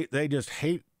but they just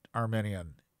hate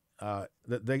Arminian.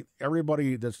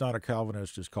 Everybody that's not a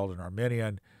Calvinist is called an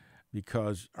Arminian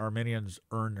because Arminians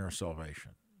earn their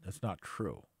salvation. That's not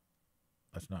true.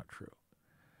 That's not true.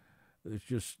 It's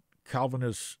just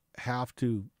Calvinists have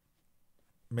to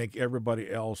make everybody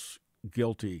else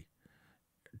guilty,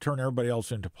 turn everybody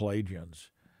else into Pelagians,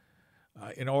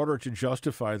 in order to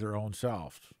justify their own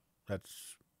self.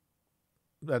 That's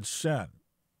sin.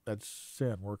 That's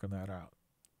sin working that out.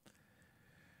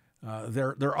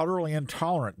 They're utterly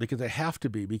intolerant because they have to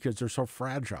be, because they're so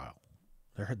fragile.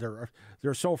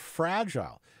 They're so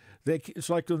fragile. It's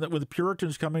like when the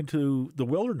Puritans coming to the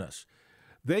wilderness.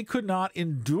 They could not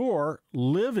endure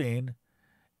living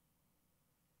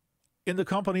in the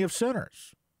company of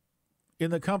sinners,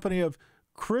 in the company of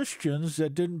Christians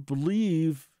that didn't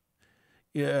believe,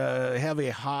 have a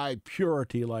high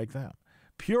purity like them.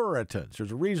 Puritans.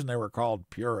 There's a reason they were called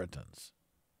Puritans.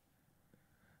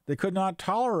 They could not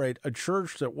tolerate a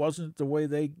church that wasn't the way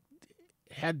they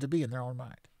had to be in their own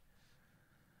mind.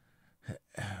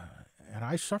 And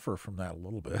I suffer from that a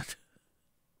little bit.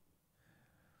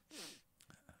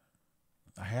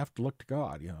 I have to look to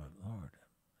God, Lord.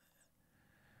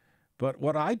 But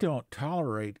what I don't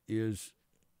tolerate is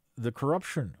the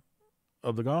corruption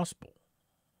of the gospel.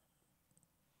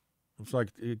 It's like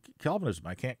Calvinism.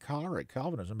 I can't tolerate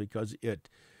Calvinism because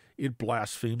it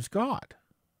blasphemes God.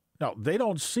 Now, they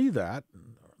don't see that,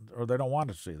 or they don't want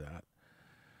to see that,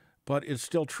 but it's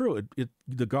still true.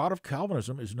 The God of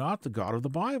Calvinism is not the God of the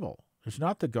Bible. It's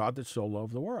not the God that so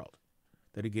loved the world,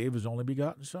 that he gave his only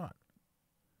begotten Son.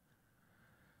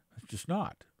 It's just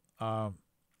not.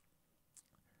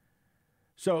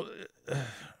 So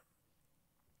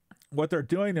what they're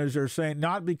doing is they're saying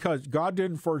not because God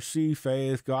didn't foresee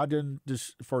faith, God didn't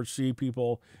foresee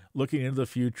people looking into the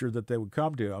future that they would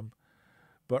come to him,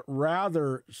 but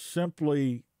rather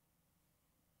simply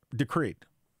decreed.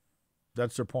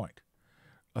 That's their point.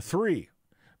 3,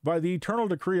 by the eternal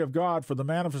decree of God for the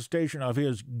manifestation of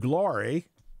his glory,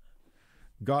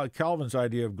 Calvin's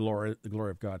idea of glory, the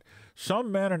glory of God.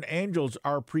 Some men and angels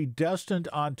are predestined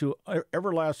unto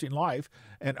everlasting life,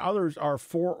 and others are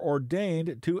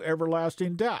foreordained to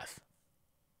everlasting death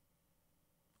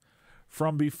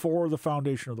from before the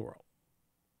foundation of the world,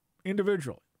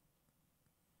 individually.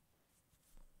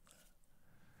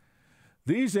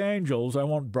 These angels, I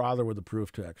won't bother with the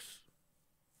proof texts.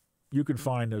 You can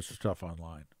find this stuff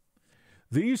online.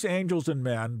 These angels and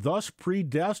men, thus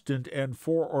predestined and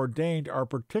foreordained, are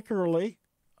particularly,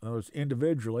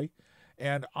 individually,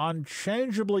 and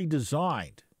unchangeably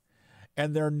designed,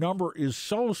 and their number is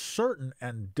so certain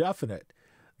and definite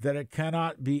that it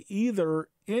cannot be either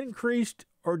increased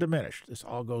or diminished. This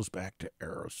all goes back to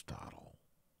Aristotle.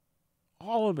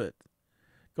 All of it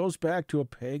goes back to a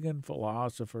pagan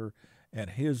philosopher and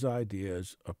his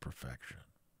ideas of perfection.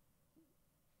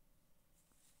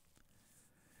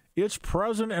 It's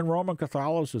present in Roman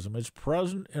Catholicism. It's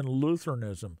present in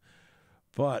Lutheranism.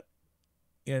 But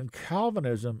in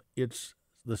Calvinism, it's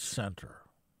the center.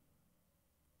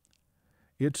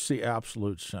 It's the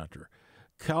absolute center.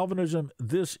 Calvinism,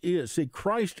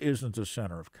 Christ isn't the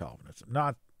center of Calvinism,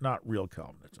 not real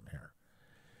Calvinism here.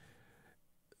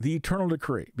 The eternal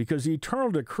decree, because the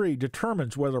eternal decree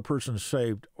determines whether a person is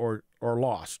saved or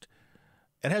lost.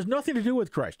 It has nothing to do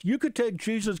with Christ. You could take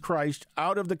Jesus Christ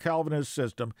out of the Calvinist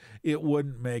system. It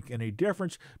wouldn't make any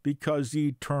difference because the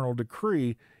eternal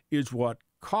decree is what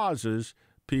causes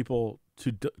people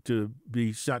to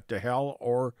be sent to hell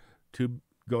or to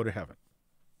go to heaven.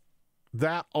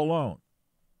 That alone.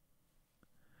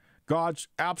 God's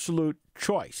absolute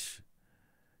choice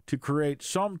to create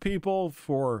some people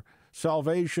for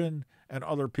salvation and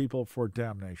other people for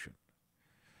damnation.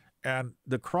 And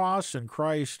the cross and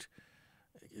Christ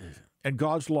and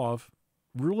God's love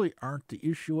really aren't the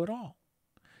issue at all.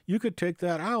 You could take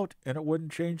that out and it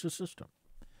wouldn't change the system,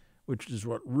 which is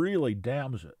what really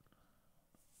damns it.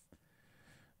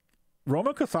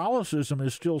 Roman Catholicism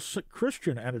is still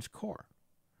Christian at its core.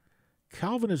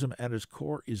 Calvinism at its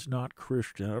core is not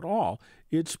Christian at all.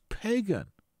 It's pagan.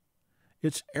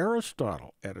 It's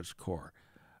Aristotle at its core,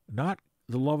 not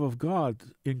the love of God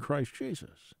in Christ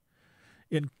Jesus.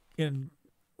 In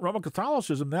Roman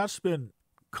Catholicism, that's been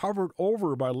covered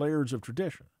over by layers of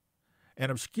tradition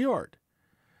and obscured.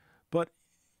 But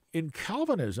in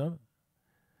Calvinism,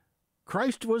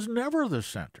 Christ was never the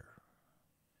center.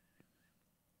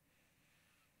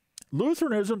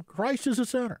 Lutheranism, Christ is the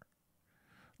center.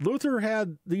 Luther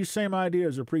had these same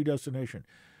ideas of predestination,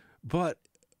 but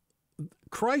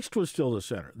Christ was still the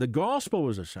center. The gospel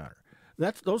was the center.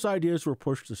 Those ideas were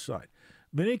pushed aside.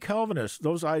 Many Calvinists,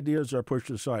 those ideas are pushed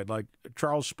aside, like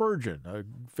Charles Spurgeon, a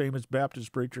famous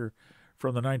Baptist preacher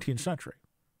from the 19th century.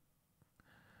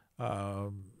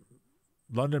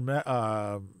 London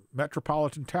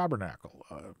Metropolitan Tabernacle.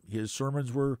 His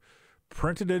sermons were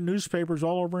printed in newspapers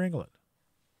all over England.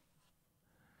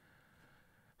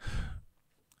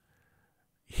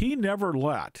 He never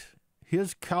let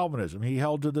his Calvinism, he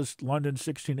held to this London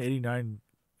 1689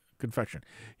 confession,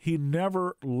 he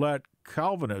never let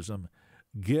Calvinism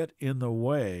get in the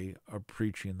way of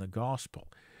preaching the gospel.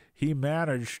 He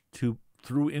managed to,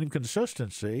 through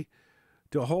inconsistency,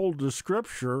 to hold the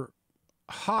Scripture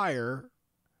higher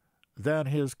than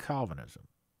his Calvinism.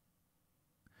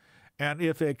 And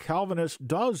if a Calvinist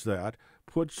does that,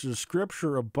 puts the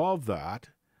Scripture above that,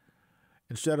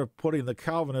 instead of putting the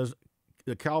Calvinist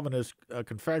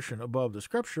confession above the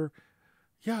Scripture,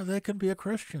 yeah, they can be a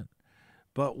Christian.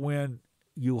 But when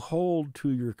you hold to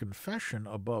your confession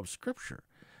above Scripture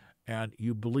and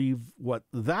you believe what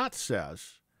that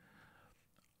says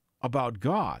about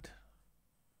God,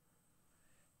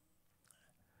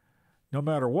 no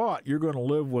matter what, you're going to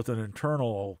live with an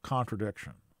internal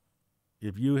contradiction.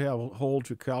 If you hold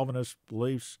to Calvinist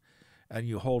beliefs and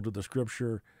you hold to the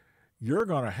Scripture, you're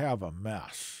going to have a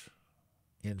mess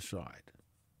inside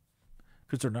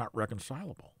because they're not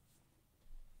reconcilable.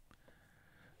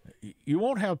 You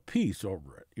won't have peace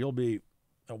over it. You'll be,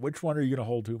 which one are you going to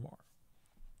hold to more?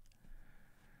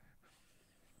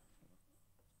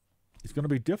 It's going to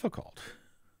be difficult.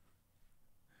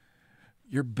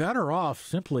 You're better off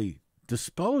simply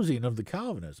disposing of the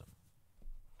Calvinism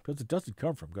because it doesn't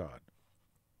come from God.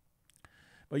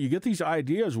 But you get these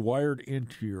ideas wired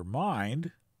into your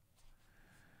mind.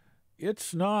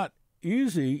 It's not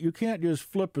easy. You can't just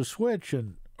flip a switch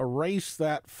and erase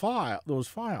that file, those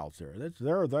files there.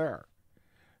 They're there.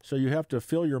 So you have to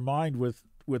fill your mind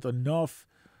with enough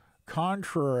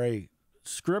contrary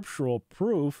scriptural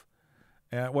proof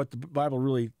and what the Bible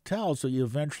really tells, so you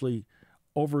eventually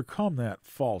overcome that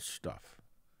false stuff.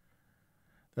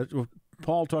 That's what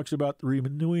Paul talks about, the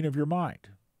renewing of your mind.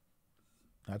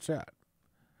 That's it.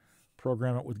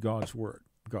 Program it with God's Word,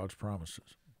 God's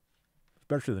promises,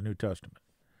 especially the New Testament.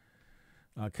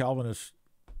 Calvinists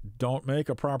don't make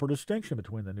a proper distinction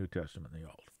between the New Testament and the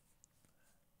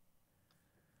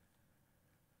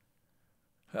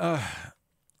Old.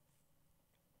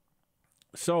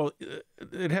 So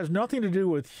it has nothing to do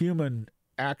with human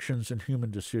actions and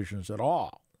human decisions at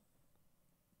all.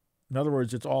 In other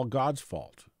words, it's all God's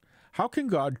fault. How can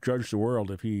God judge the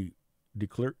world if he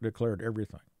declared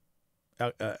everything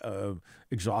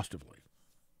exhaustively?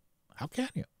 How can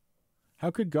you? How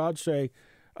could God say,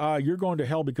 you're going to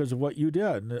hell because of what you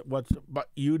did, but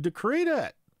you decreed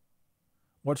it?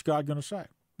 What's God going to say?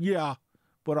 Yeah,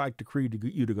 but I decreed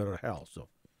you to go to hell, so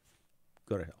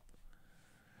go to hell.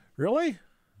 Really?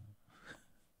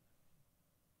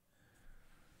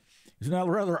 Isn't that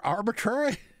rather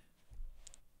arbitrary?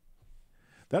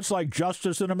 That's like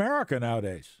justice in America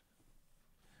nowadays.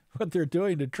 What they're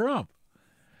doing to Trump.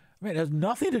 I mean, it has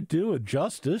nothing to do with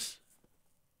justice.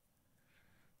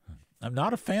 I'm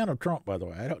not a fan of Trump, by the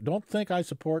way. I don't think I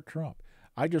support Trump.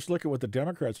 I just look at what the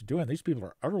Democrats are doing. These people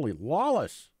are utterly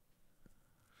lawless.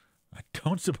 I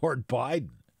don't support Biden.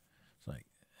 It's like,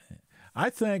 I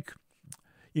think,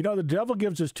 the devil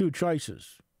gives us two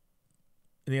choices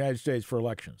in the United States for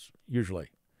elections, usually.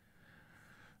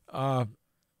 I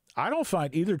don't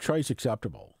find either choice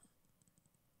acceptable.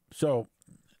 So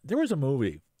there was a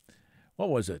movie. What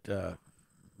was it? A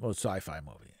sci-fi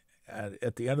movie.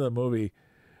 At the end of the movie,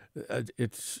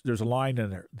 there's a line in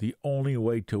there: the only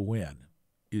way to win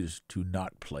is to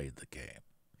not play the game.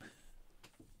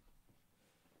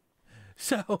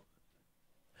 So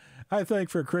I think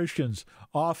for Christians,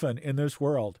 often in this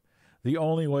world, the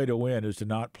only way to win is to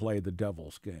not play the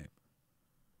devil's game.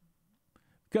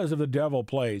 Because if the devil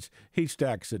plays, he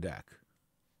stacks the deck.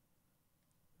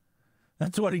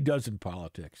 That's what he does in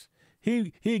politics.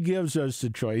 He gives us the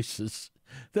choices.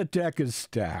 The deck is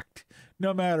stacked.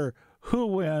 No matter who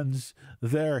wins,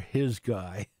 they're his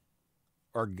guy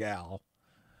or gal.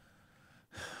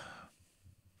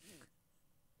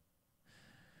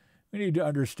 We need to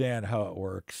understand how it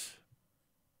works.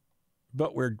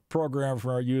 But we're programmed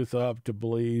from our youth up to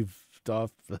believe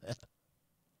stuff.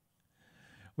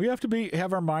 We have to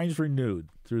have our minds renewed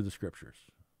through the Scriptures.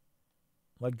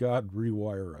 Let God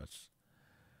rewire us.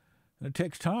 And it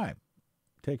takes time.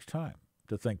 It takes time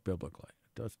to think biblically.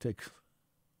 It does take.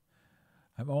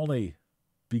 I'm only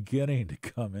beginning to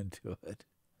come into it.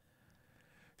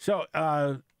 So,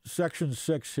 section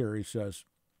 6 here, he says,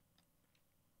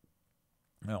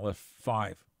 well,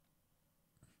 5.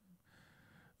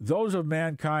 Those of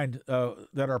mankind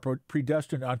that are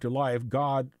predestined unto life,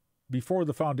 God, before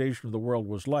the foundation of the world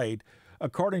was laid,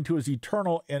 according to his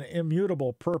eternal and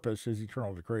immutable purpose, his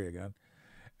eternal decree again,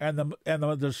 and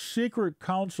the secret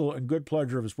counsel and good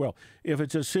pleasure of his will. If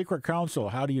it's a secret counsel,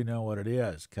 how do you know what it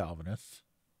is, Calvinists?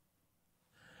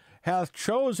 Hath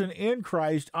chosen in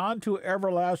Christ unto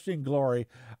everlasting glory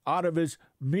out of his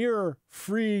mere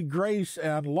free grace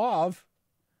and love.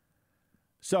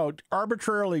 So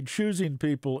arbitrarily choosing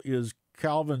people is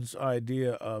Calvin's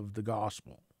idea of the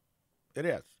gospel. It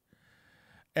is.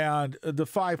 And the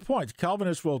 5 points,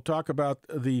 Calvinists will talk about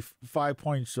the 5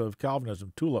 points of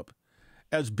Calvinism, tulip,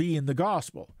 as being the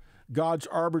gospel, God's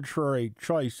arbitrary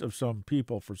choice of some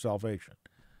people for salvation.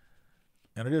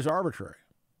 And it is arbitrary.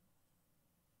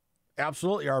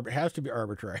 Absolutely, it has to be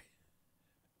arbitrary,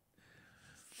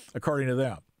 according to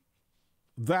them.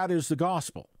 That is the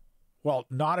gospel. Well,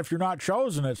 not if you're not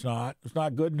chosen, it's not. It's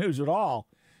not good news at all.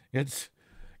 It's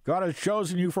God has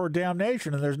chosen you for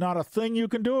damnation, and there's not a thing you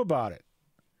can do about it.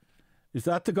 Is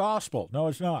that the gospel? No,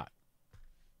 it's not.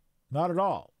 Not at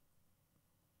all.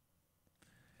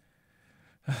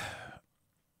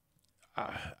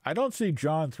 I don't see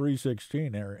John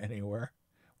 3:16 there anywhere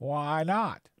Why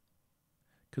not?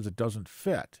 Because it doesn't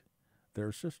fit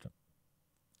their system.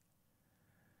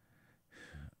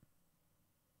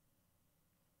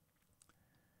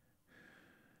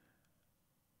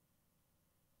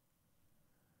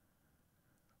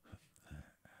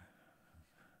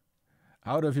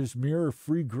 Out of his mere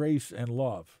free grace and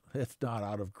love. It's not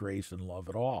out of grace and love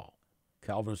at all.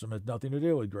 Calvinism has nothing to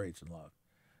do with grace and love.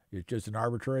 It's just an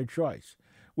arbitrary choice.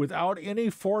 Without any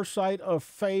foresight of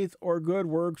faith or good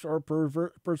works or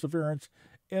perseverance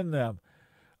in them.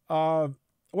 Well,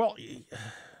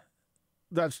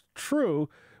 that's true.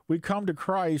 We come to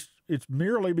Christ, it's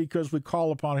merely because we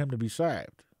call upon him to be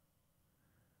saved.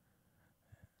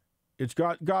 It's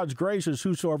God's grace is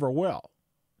whosoever will.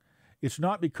 It's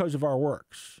not because of our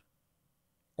works,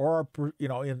 or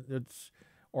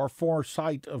or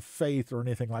foresight of faith or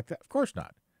anything like that. Of course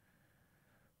not.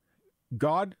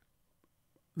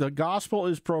 The gospel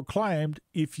is proclaimed.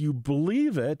 If you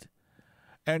believe it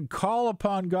and call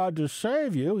upon God to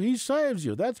save you, he saves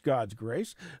you. That's God's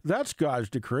grace. That's God's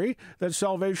decree, that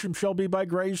salvation shall be by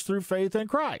grace through faith in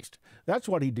Christ. That's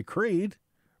what he decreed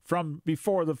from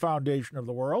before the foundation of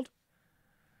the world.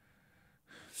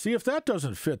 See if that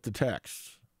doesn't fit the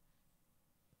text.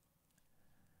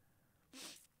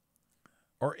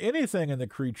 Or anything in the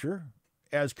creature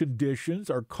as conditions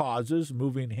or causes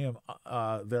moving him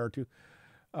thereto.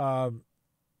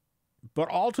 But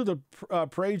all to the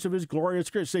praise of his glorious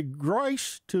grace. Say,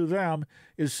 grace to them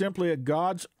is simply a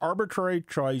God's arbitrary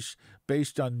choice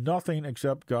based on nothing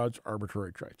except God's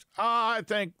arbitrary choice. I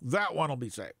think that one will be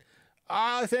saved.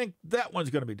 I think that one's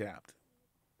going to be damned.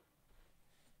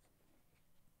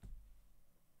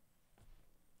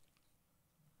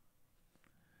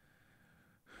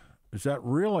 Is that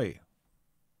really?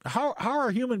 How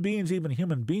are human beings even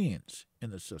human beings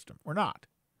in this system? We're not.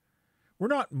 We're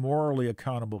not morally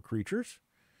accountable creatures.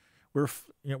 We're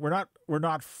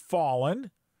not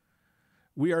fallen.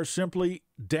 We are simply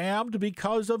damned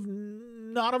because of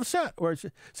not of sin.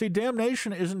 See,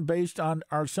 damnation isn't based on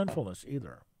our sinfulness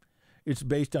either. It's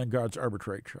based on God's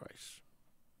arbitrary choice.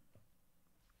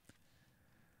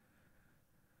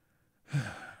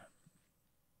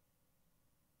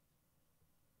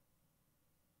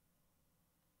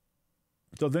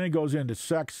 So then he goes into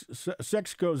sex.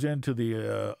 Sex goes into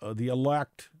the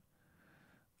elect.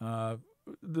 When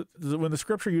the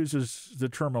Scripture uses the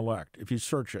term elect, if you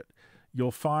search it,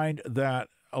 you'll find that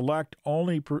elect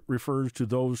only refers to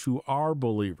those who are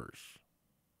believers.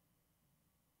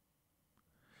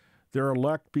 They're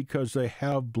elect because they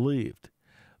have believed.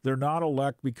 They're not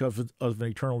elect because of an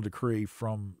eternal decree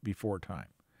from before time.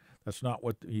 That's not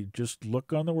what you just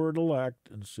look on the word elect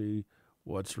and see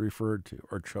what's referred to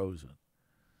or chosen.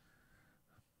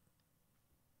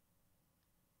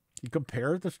 You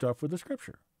compare the stuff with the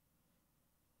Scripture.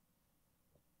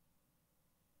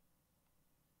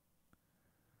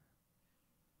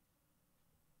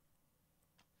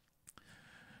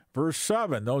 Verse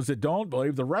 7, those that don't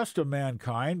believe, the rest of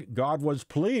mankind, God was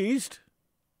pleased,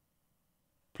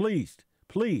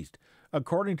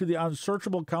 according to the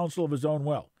unsearchable counsel of his own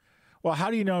will. Well,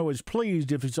 how do you know he was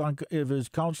pleased if his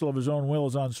counsel of his own will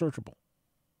is unsearchable?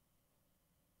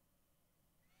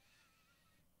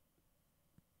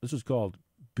 This is called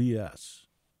BS.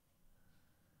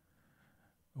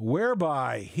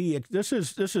 Whereby this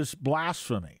is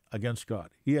blasphemy against God.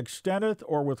 He extendeth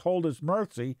or withholdeth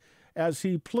mercy as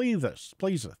he pleaseth.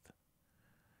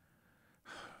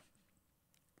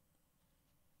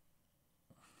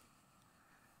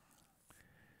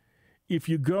 If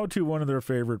you go to one of their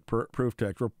favorite proof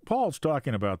texts, where Paul's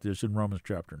talking about this in Romans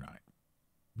chapter 9,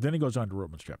 then he goes on to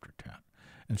Romans chapter 10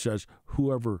 and says,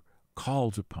 whoever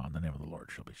calls upon the name of the Lord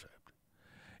shall be saved.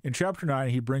 In chapter 9,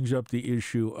 he brings up the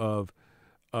issue of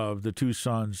the two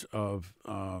sons of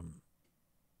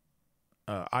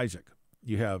Isaac.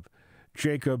 You have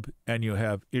Jacob and you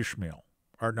have Esau.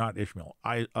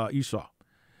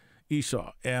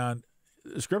 Esau. And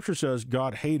the Scripture says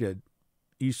God hated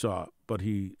Esau, but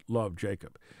he loved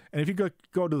Jacob. And if you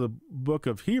go to the book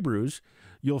of Hebrews,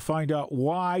 you'll find out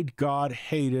why God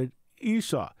hated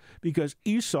Esau. Because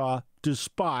Esau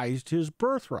despised his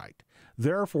birthright.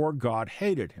 Therefore, God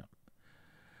hated him.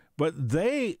 But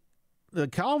the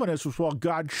Calvinists was, well,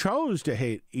 God chose to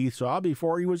hate Esau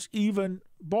before he was even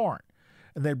born.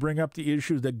 And they bring up the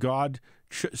issue that God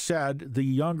said the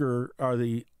younger or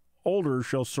the older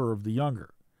shall serve the younger,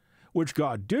 which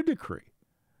God did decree.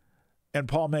 And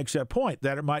Paul makes that point,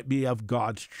 that it might be of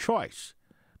God's choice.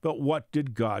 But what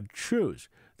did God choose?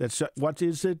 What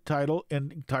is the title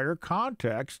and entire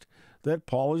context that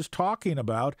Paul is talking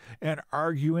about and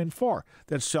arguing for,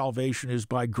 that salvation is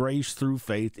by grace through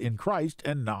faith in Christ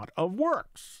and not of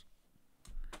works.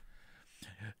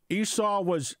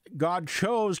 God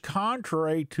chose,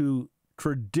 contrary to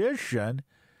tradition,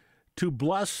 to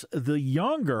bless the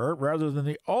younger rather than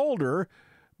the older,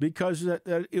 because that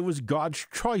it was God's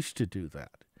choice to do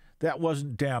that. That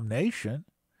wasn't damnation.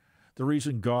 The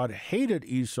reason God hated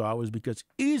Esau was because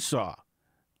Esau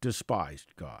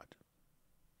despised God.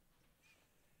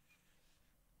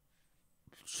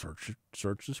 Search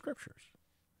the scriptures.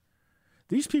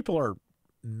 These people are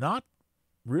not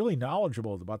really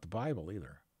knowledgeable about the Bible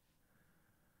either.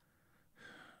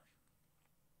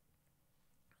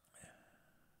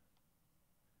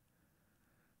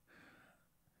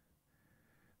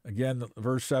 Again,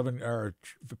 verse 7 or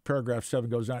paragraph 7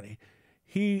 goes on.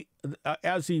 He,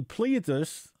 as he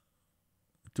pleadeth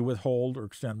to withhold or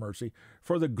extend mercy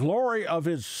for the glory of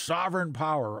his sovereign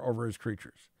power over his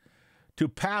creatures, to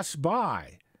pass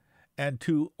by and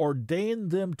to ordain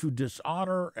them to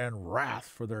dishonor and wrath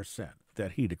for their sin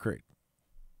that he decreed,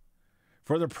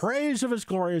 for the praise of his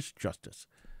glorious justice.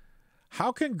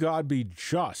 How can God be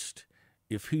just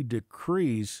if he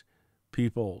decrees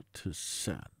people to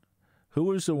sin?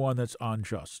 Who is the one that's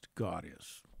unjust? God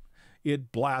is.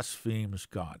 It blasphemes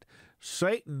God.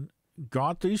 Satan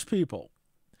got these people,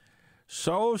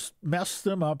 so messed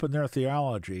them up in their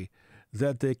theology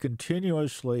that they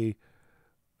continuously,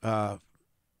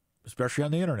 especially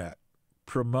on the internet,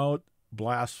 promote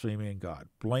blaspheming God,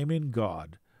 blaming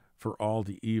God for all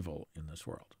the evil in this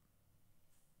world.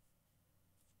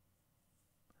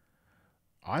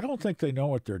 I don't think they know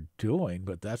what they're doing,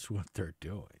 but that's what they're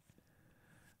doing.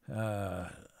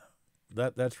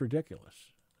 That's ridiculous.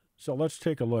 So let's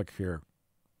take a look here.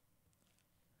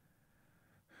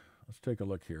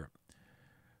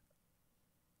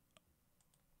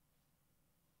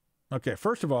 Okay,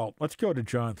 first of all, let's go to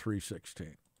John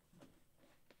 3:16.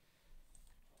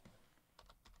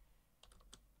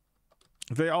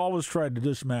 They always tried to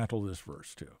dismantle this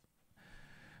verse too.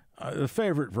 The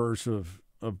favorite verse of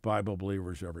Bible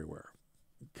believers everywhere.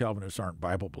 Calvinists aren't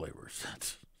Bible believers.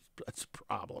 That's a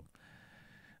problem.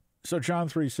 So John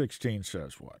 3:16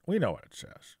 says what? We know what it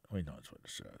says. We know what it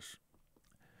says.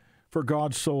 For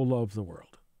God so loved the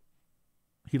world.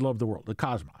 He loved the world, the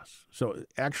cosmos. So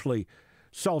actually,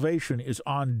 salvation is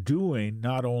undoing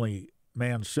not only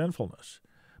man's sinfulness,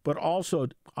 but also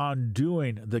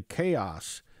undoing the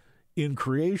chaos in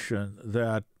creation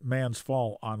that man's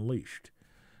fall unleashed.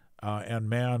 And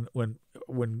man,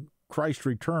 when Christ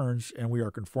returns and we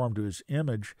are conformed to his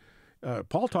image,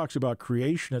 Paul talks about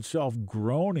creation itself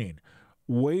groaning,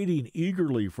 waiting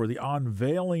eagerly for the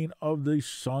unveiling of the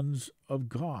sons of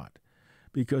God.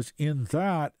 Because in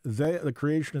that, the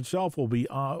creation itself will be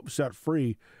set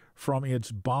free from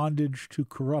its bondage to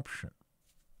corruption.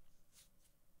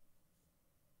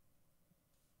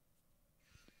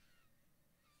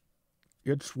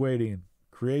 It's waiting.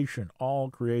 All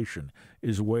creation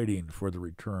is waiting for the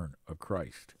return of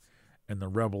Christ and the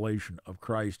revelation of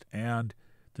Christ and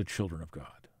the children of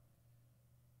God.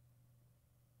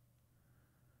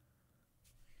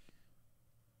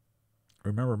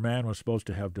 Remember, man was supposed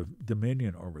to have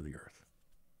dominion over the earth.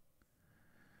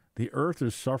 The earth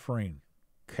is suffering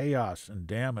chaos and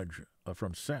damage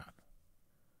from sin.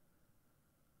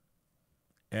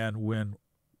 And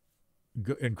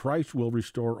Christ will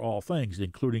restore all things,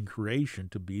 including creation,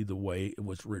 to be the way it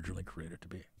was originally created to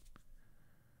be.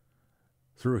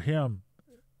 Through him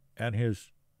and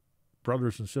his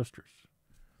brothers and sisters,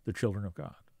 the children of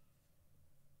God,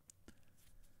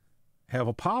 have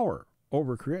a power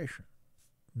over creation,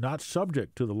 not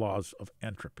subject to the laws of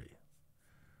entropy,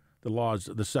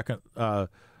 the second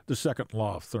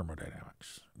law of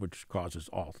thermodynamics, which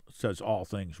says all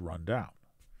things run down.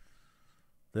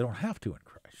 They don't have to in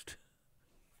Christ.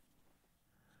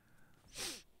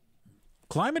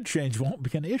 Climate change won't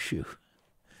be an issue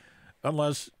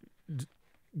unless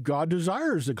God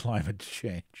desires the climate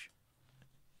change.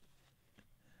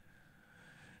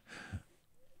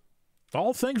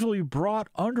 All things will be brought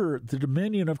under the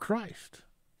dominion of Christ.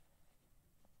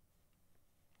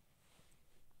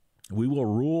 We will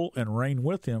rule and reign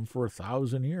with him for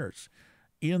 1,000 years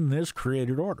in this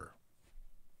created order.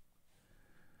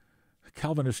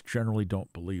 Calvinists generally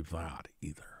don't believe that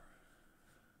either.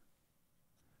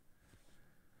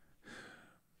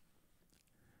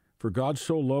 For God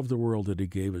so loved the world that he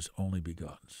gave his only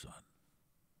begotten Son.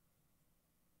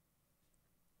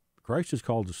 Christ is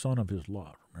called the Son of his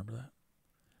love. Remember that?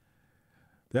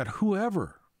 That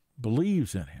whoever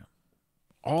believes in him,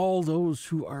 all those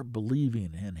who are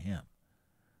believing in him,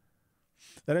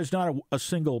 That is not a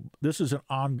single. This is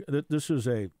in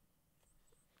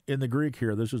the Greek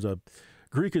here.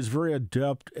 Greek is very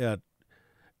adept at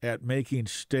making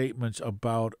statements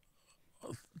about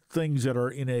things that are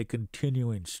in a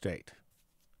continuing state.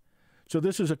 So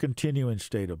this is a continuing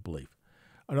state of belief.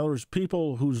 In other words,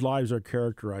 people whose lives are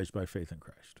characterized by faith in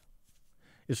Christ.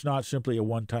 It's not simply a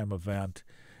one-time event.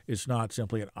 It's not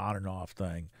simply an on and off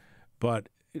thing. But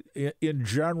in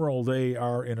general, they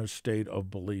are in a state of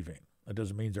believing. That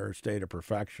doesn't mean they're in a state of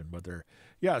perfection, but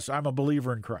yes, I'm a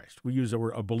believer in Christ. We use the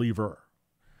word a believer.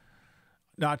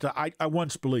 I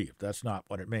once believed. That's not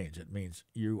what it means. It means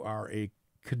you are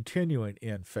continuing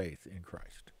in faith in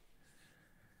Christ.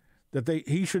 That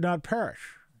he should not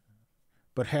perish,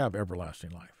 but have everlasting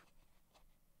life.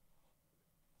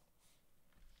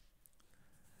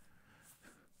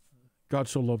 God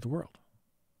so loved the world.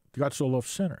 God so loved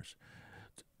sinners.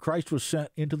 Christ was sent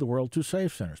into the world to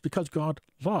save sinners because God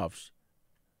loves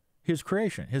his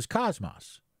creation, his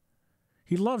cosmos.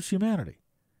 He loves humanity.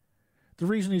 The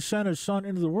reason he sent his son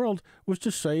into the world was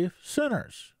to save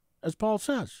sinners, as Paul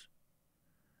says.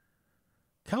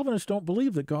 Calvinists don't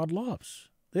believe that God loves.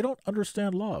 They don't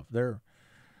understand love.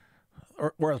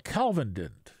 Or Calvin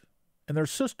didn't, and their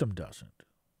system doesn't.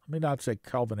 Let me not say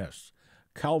Calvinists.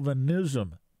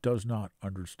 Calvinism does not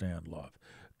understand love.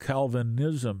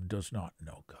 Calvinism does not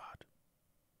know God.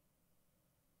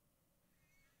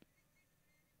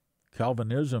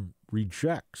 Calvinism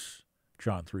rejects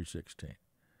John 3:16.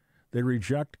 They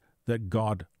reject that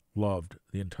God loved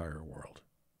the entire world,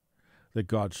 that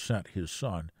God sent his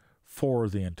son for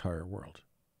the entire world.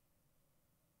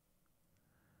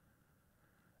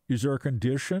 Is there a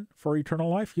condition for eternal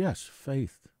life? Yes,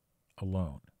 faith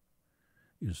alone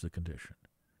is the condition.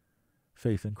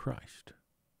 Faith in Christ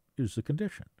is the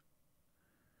condition.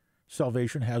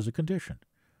 Salvation has a condition,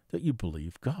 that you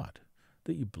believe God,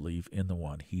 that you believe in the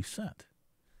one he sent.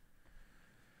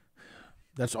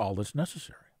 That's all that's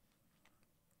necessary.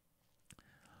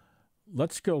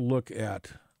 Let's go look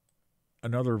at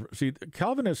another. See,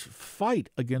 Calvinists fight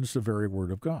against the very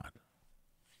word of God.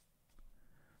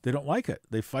 They don't like it.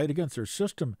 They fight against their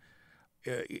system.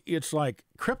 It's like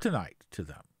kryptonite to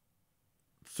them.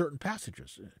 Certain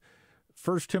passages.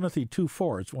 1 Timothy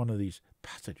 2:4 is one of these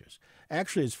passages.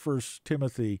 Actually, it's 1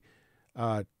 Timothy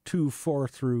 2:4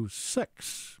 through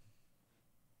 6.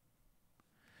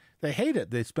 They hate it.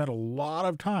 They spent a lot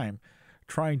of time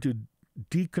trying to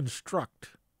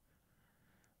deconstruct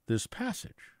this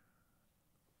passage.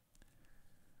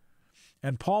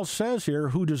 And Paul says here,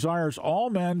 who desires all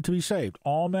men to be saved,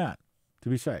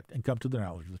 and come to the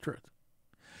knowledge of the truth.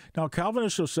 Now,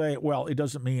 Calvinists will say, well, it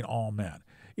doesn't mean all men.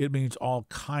 It means all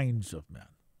kinds of men.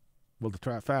 Well,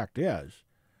 the fact is,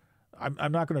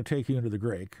 I'm not going to take you into the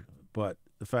Greek, but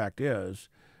the fact is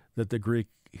that the Greek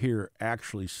here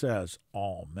actually says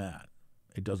all men.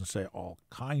 It doesn't say all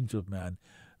kinds of men.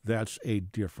 That's a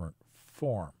different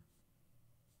form.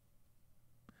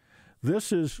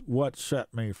 This is what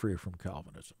set me free from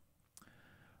Calvinism.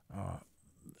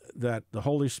 That the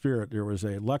Holy Spirit, there was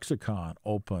a lexicon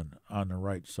open on the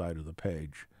right side of the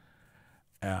page,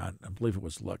 and I believe it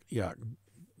was,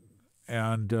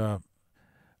 and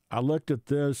I looked at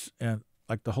this, and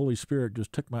like the Holy Spirit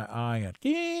just took my eye and,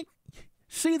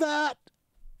 see that?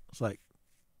 It's like,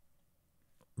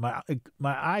 my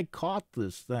eye caught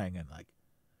this thing, and like,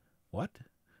 what?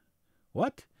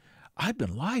 I've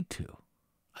been lied to.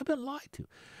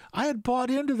 I had bought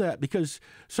into that because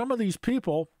some of these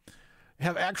people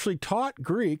have actually taught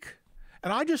Greek,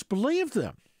 and I just believed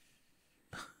them.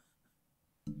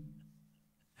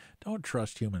 Don't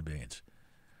trust human beings.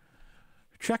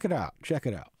 Check it out.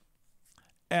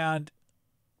 And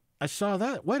I saw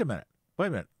that. Wait a minute.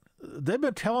 They've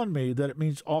been telling me that it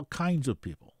means all kinds of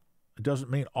people. It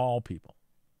doesn't mean all people.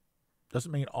 It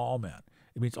doesn't mean all men.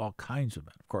 It means all kinds of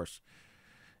men. Of course,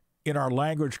 in our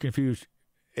language-confused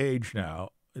age now,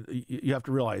 you have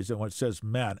to realize that when it says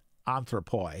men,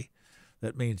 anthropoi,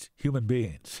 that means human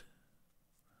beings.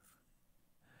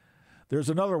 There's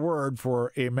another word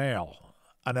for a male,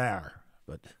 anar,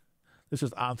 but this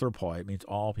is anthropoi. It means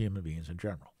all human beings in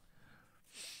general.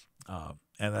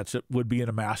 And it would be in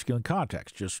a masculine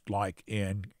context, just like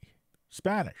in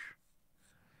Spanish.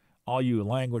 All you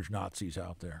language Nazis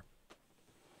out there.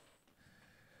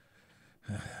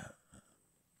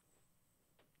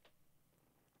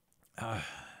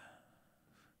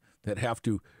 That have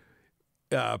to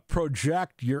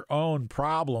project your own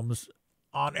problems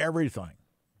on everything.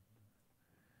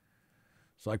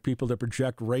 It's like people that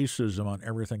project racism on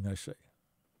everything they see.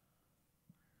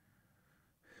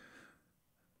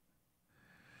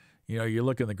 You know, you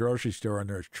look in the grocery store and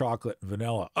there's chocolate and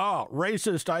vanilla. Oh,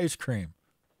 racist ice cream.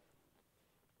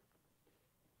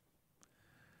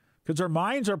 Because our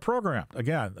minds are programmed.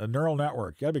 Again, a neural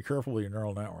network. You got to be careful with your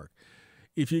neural network.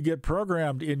 If you get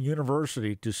programmed in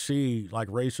university to see like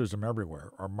racism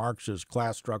everywhere or Marxist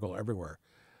class struggle everywhere,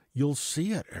 you'll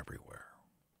see it everywhere.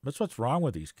 That's what's wrong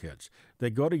with these kids. They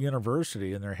go to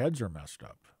university and their heads are messed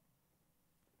up.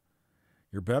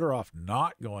 You're better off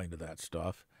not going to that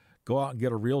stuff. Go out and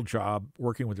get a real job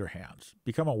working with your hands.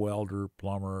 Become a welder,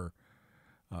 plumber.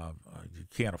 You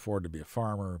can't afford to be a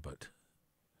farmer, but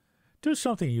do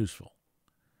something useful.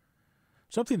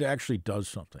 Something that actually does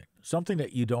something. Something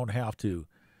that you don't have to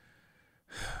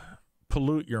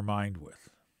pollute your mind with.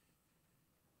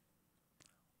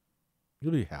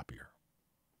 You'll be happier.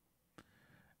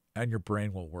 And your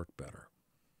brain will work better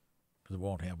because it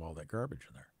won't have all that garbage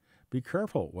in there. Be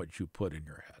careful what you put in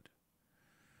your head.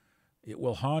 It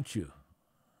will haunt you.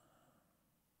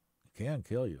 It can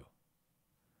kill you.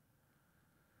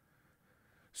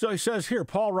 So he says here,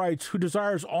 Paul writes, who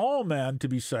desires all men to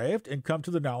be saved and come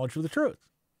to the knowledge of the truth.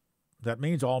 That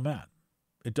means all men.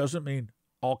 It doesn't mean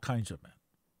all kinds of men.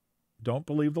 Don't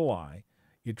believe the lie.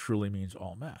 It truly means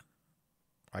all men.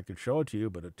 I could show it to you,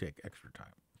 but it'd take extra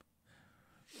time.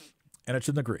 And it's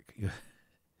in the Greek.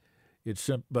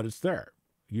 But it's there.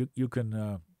 You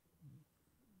can,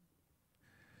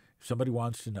 if somebody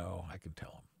wants to know, I can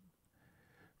tell them.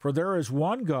 For there is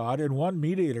one God and one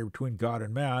mediator between God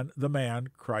and man, the man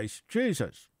Christ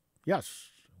Jesus. Yes,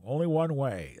 only one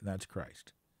way, and that's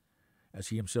Christ. As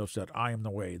he himself said, I am the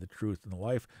way, the truth, and the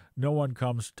life. No one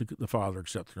comes to the Father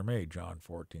except through me, John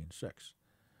 14:6.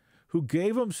 Who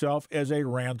gave himself as a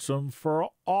ransom for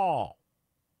all.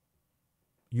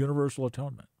 Universal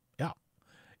atonement. Yeah.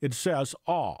 It says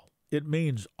all. It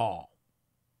means all.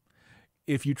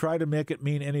 If you try to make it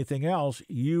mean anything else,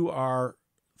 you are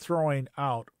throwing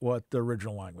out what the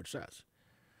original language says.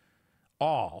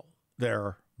 All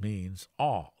there means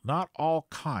all, not all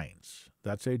kinds.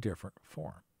 That's a different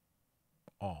form.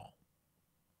 All.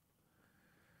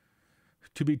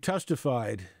 To be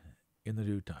testified in the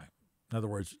due time. In other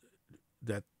words,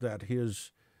 that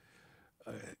his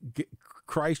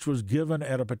Christ was given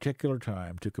at a particular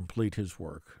time to complete his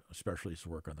work, especially his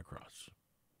work on the cross,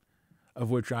 of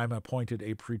which I'm appointed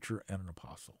a preacher and an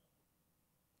apostle.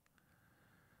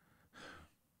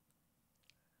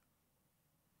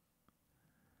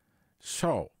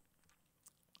 So,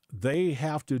 they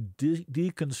have to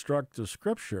deconstruct the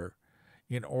Scripture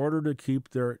in order to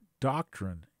keep their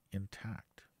doctrine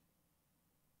intact.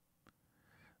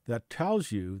 That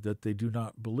tells you that they do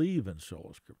not believe in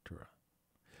sola scriptura.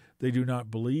 They do not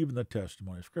believe in the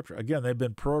testimony of Scripture. Again, they've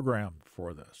been programmed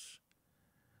for this.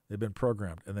 They've been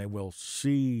programmed, and they will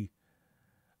see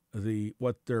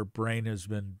what their brain has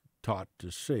been taught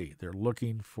to see. They're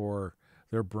looking for,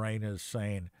 their brain is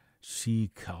saying, see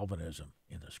Calvinism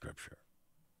in the Scripture.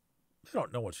 They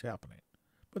don't know what's happening,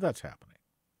 but that's happening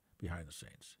behind the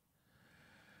scenes.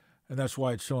 And that's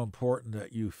why it's so important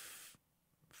that you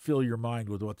fill your mind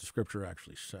with what the Scripture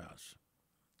actually says,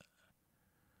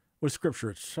 with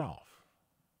Scripture itself.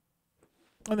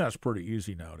 And that's pretty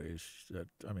easy nowadays.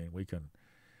 We can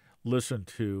listen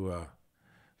to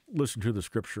the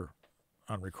Scripture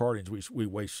on recordings. We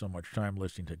waste so much time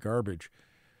listening to garbage.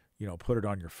 Put it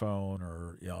on your phone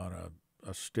or on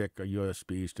a stick, a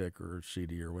USB stick or a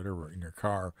CD or whatever in your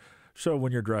car. So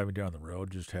when you're driving down the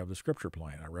road, just have the Scripture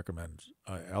playing. I recommend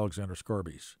Alexander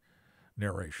Scorby's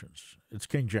narrations. It's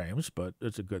King James, but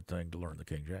it's a good thing to learn the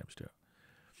King James too.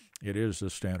 It is the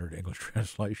standard English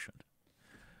translation.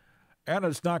 And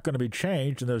it's not going to be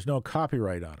changed, and there's no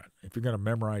copyright on it. If you're going to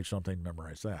memorize something,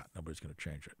 memorize that. Nobody's going to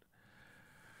change it.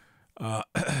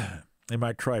 They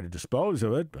might try to dispose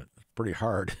of it, but it's pretty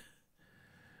hard.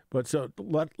 But so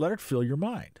let it fill your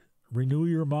mind. Renew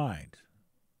your mind.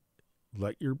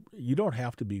 You don't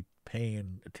have to be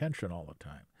paying attention all the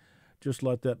time. Just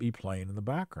let that be playing in the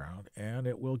background, and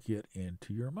it will get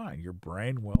into your mind. Your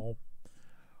brain will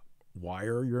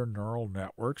wire your neural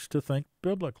networks to think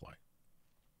biblically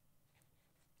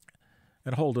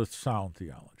and hold a sound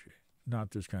theology,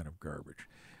 not this kind of garbage.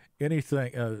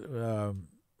 Anything,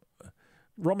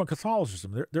 Roman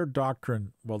Catholicism, their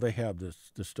doctrine, well, they have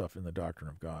this stuff in the doctrine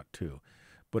of God too,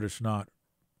 but it's not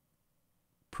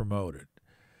promoted.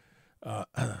 Some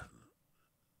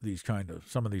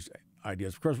of these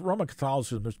ideas. Of course, Roman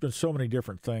Catholicism, there's been so many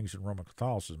different things in Roman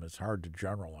Catholicism, it's hard to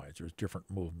generalize. There's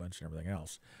different movements and everything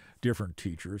else, different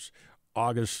teachers.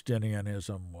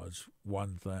 Augustinianism was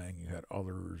one thing. You had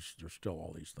others. There's still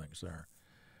all these things there.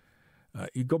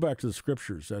 You go back to the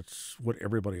Scriptures, that's what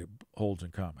everybody holds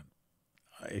in common.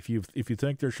 If you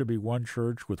think there should be one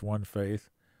church with one faith,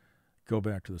 go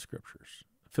back to the Scriptures.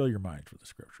 Fill your minds with the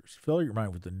Scriptures. Fill your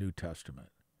mind with the New Testament,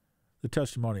 the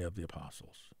testimony of the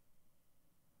apostles.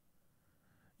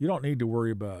 You don't need to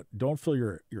worry about, don't fill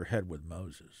your head with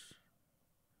Moses.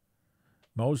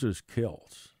 Moses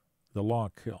kills. The law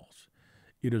kills.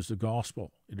 It is the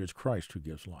gospel. It is Christ who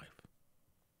gives life.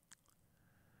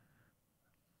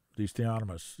 These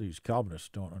theonomists, these Calvinists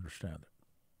don't understand it.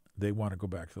 They want to go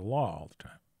back to the law all the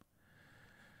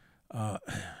time.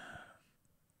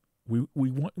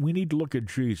 We need to look at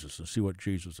Jesus and see what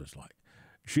Jesus is like.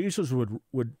 Jesus would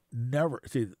never,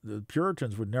 see, the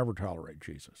Puritans would never tolerate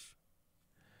Jesus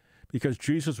because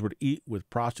Jesus would eat with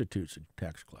prostitutes and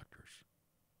tax collectors.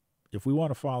 If we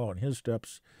want to follow in his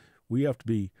steps, we have to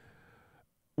be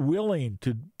willing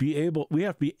to be able, we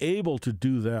have to be able to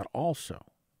do that also.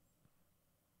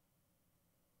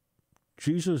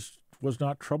 Jesus was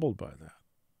not troubled by that,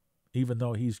 even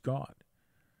though he's God.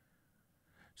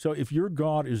 So if your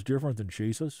God is different than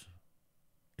Jesus,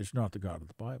 it's not the God of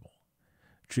the Bible.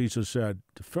 Jesus said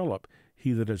to Philip,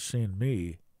 "He that has seen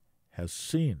me has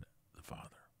seen the Father."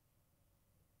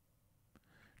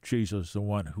 Jesus, the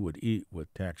one who would eat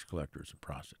with tax collectors and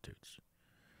prostitutes.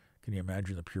 Can you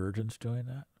imagine the Puritans doing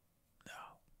that?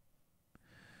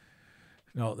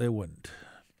 No, they wouldn't.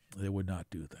 They would not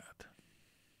do that.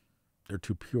 They're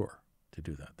too pure to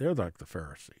do that. They're like the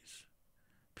Pharisees.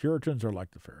 Puritans are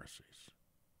like the Pharisees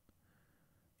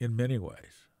in many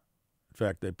ways. In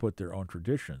fact, they put their own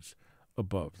traditions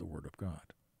above the Word of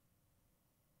God.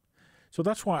 So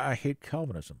that's why I hate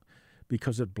Calvinism,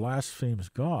 because it blasphemes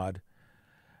God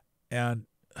and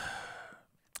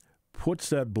puts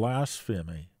that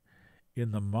blasphemy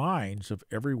in the minds of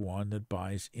everyone that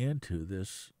buys into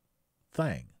this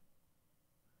thing,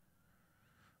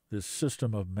 this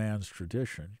system of man's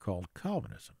tradition called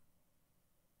Calvinism.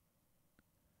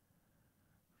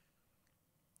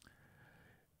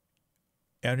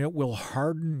 And it will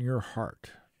harden your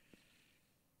heart.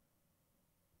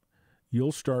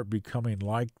 You'll start becoming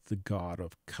like the God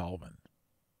of Calvin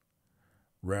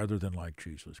rather than like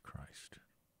Jesus Christ.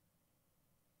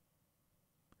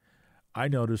 I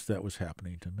noticed that was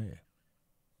happening to me.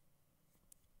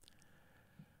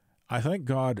 I think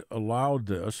God allowed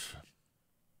this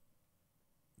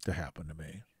to happen to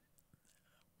me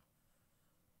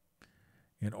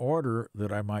in order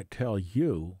that I might tell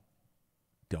you,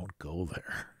 don't go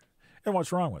there. And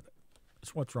what's wrong with it?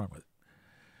 It's what's wrong with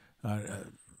it.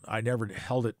 I never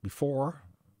held it before,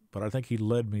 but I think he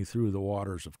led me through the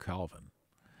waters of Calvin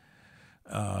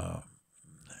and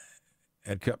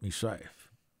kept me safe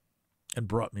and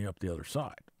brought me up the other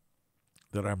side,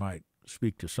 that I might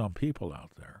speak to some people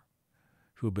out there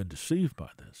who have been deceived by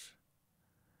this,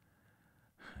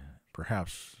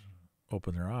 perhaps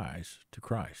open their eyes to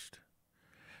Christ.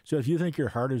 So if you think your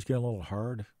heart is getting a little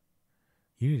hard,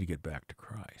 you need to get back to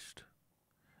Christ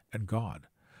and God,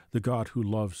 the God who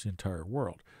loves the entire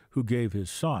world, who gave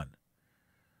his Son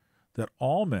that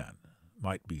all men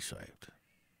might be saved.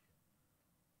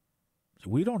 So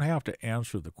we don't have to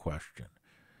answer the question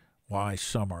why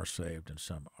some are saved and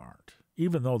some aren't,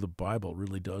 even though the Bible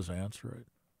really does answer it.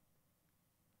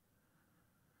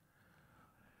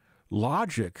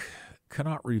 Logic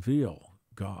cannot reveal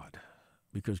God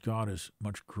because God is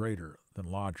much greater than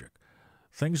logic.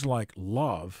 Things like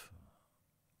love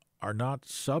are not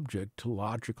subject to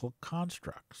logical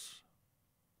constructs.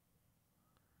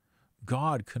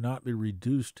 God cannot be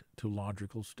reduced to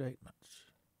logical statements.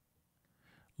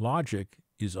 Logic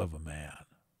is of a man.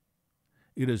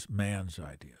 It is man's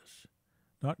ideas,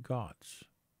 not God's.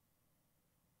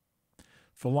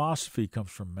 Philosophy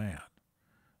comes from man,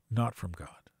 not from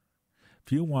God.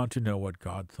 If you want to know what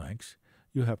God thinks,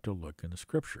 you have to look in the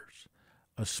Scriptures,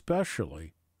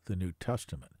 especially the New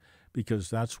Testament, because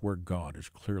that's where God is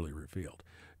clearly revealed.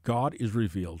 God is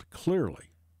revealed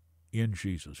clearly in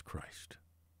Jesus Christ.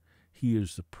 He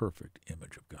is the perfect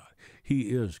image of God. He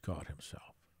is God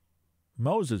himself.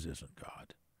 Moses isn't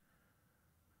God.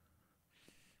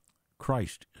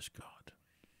 Christ is God.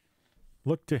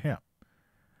 Look to him,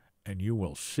 and you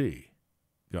will see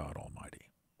God Almighty.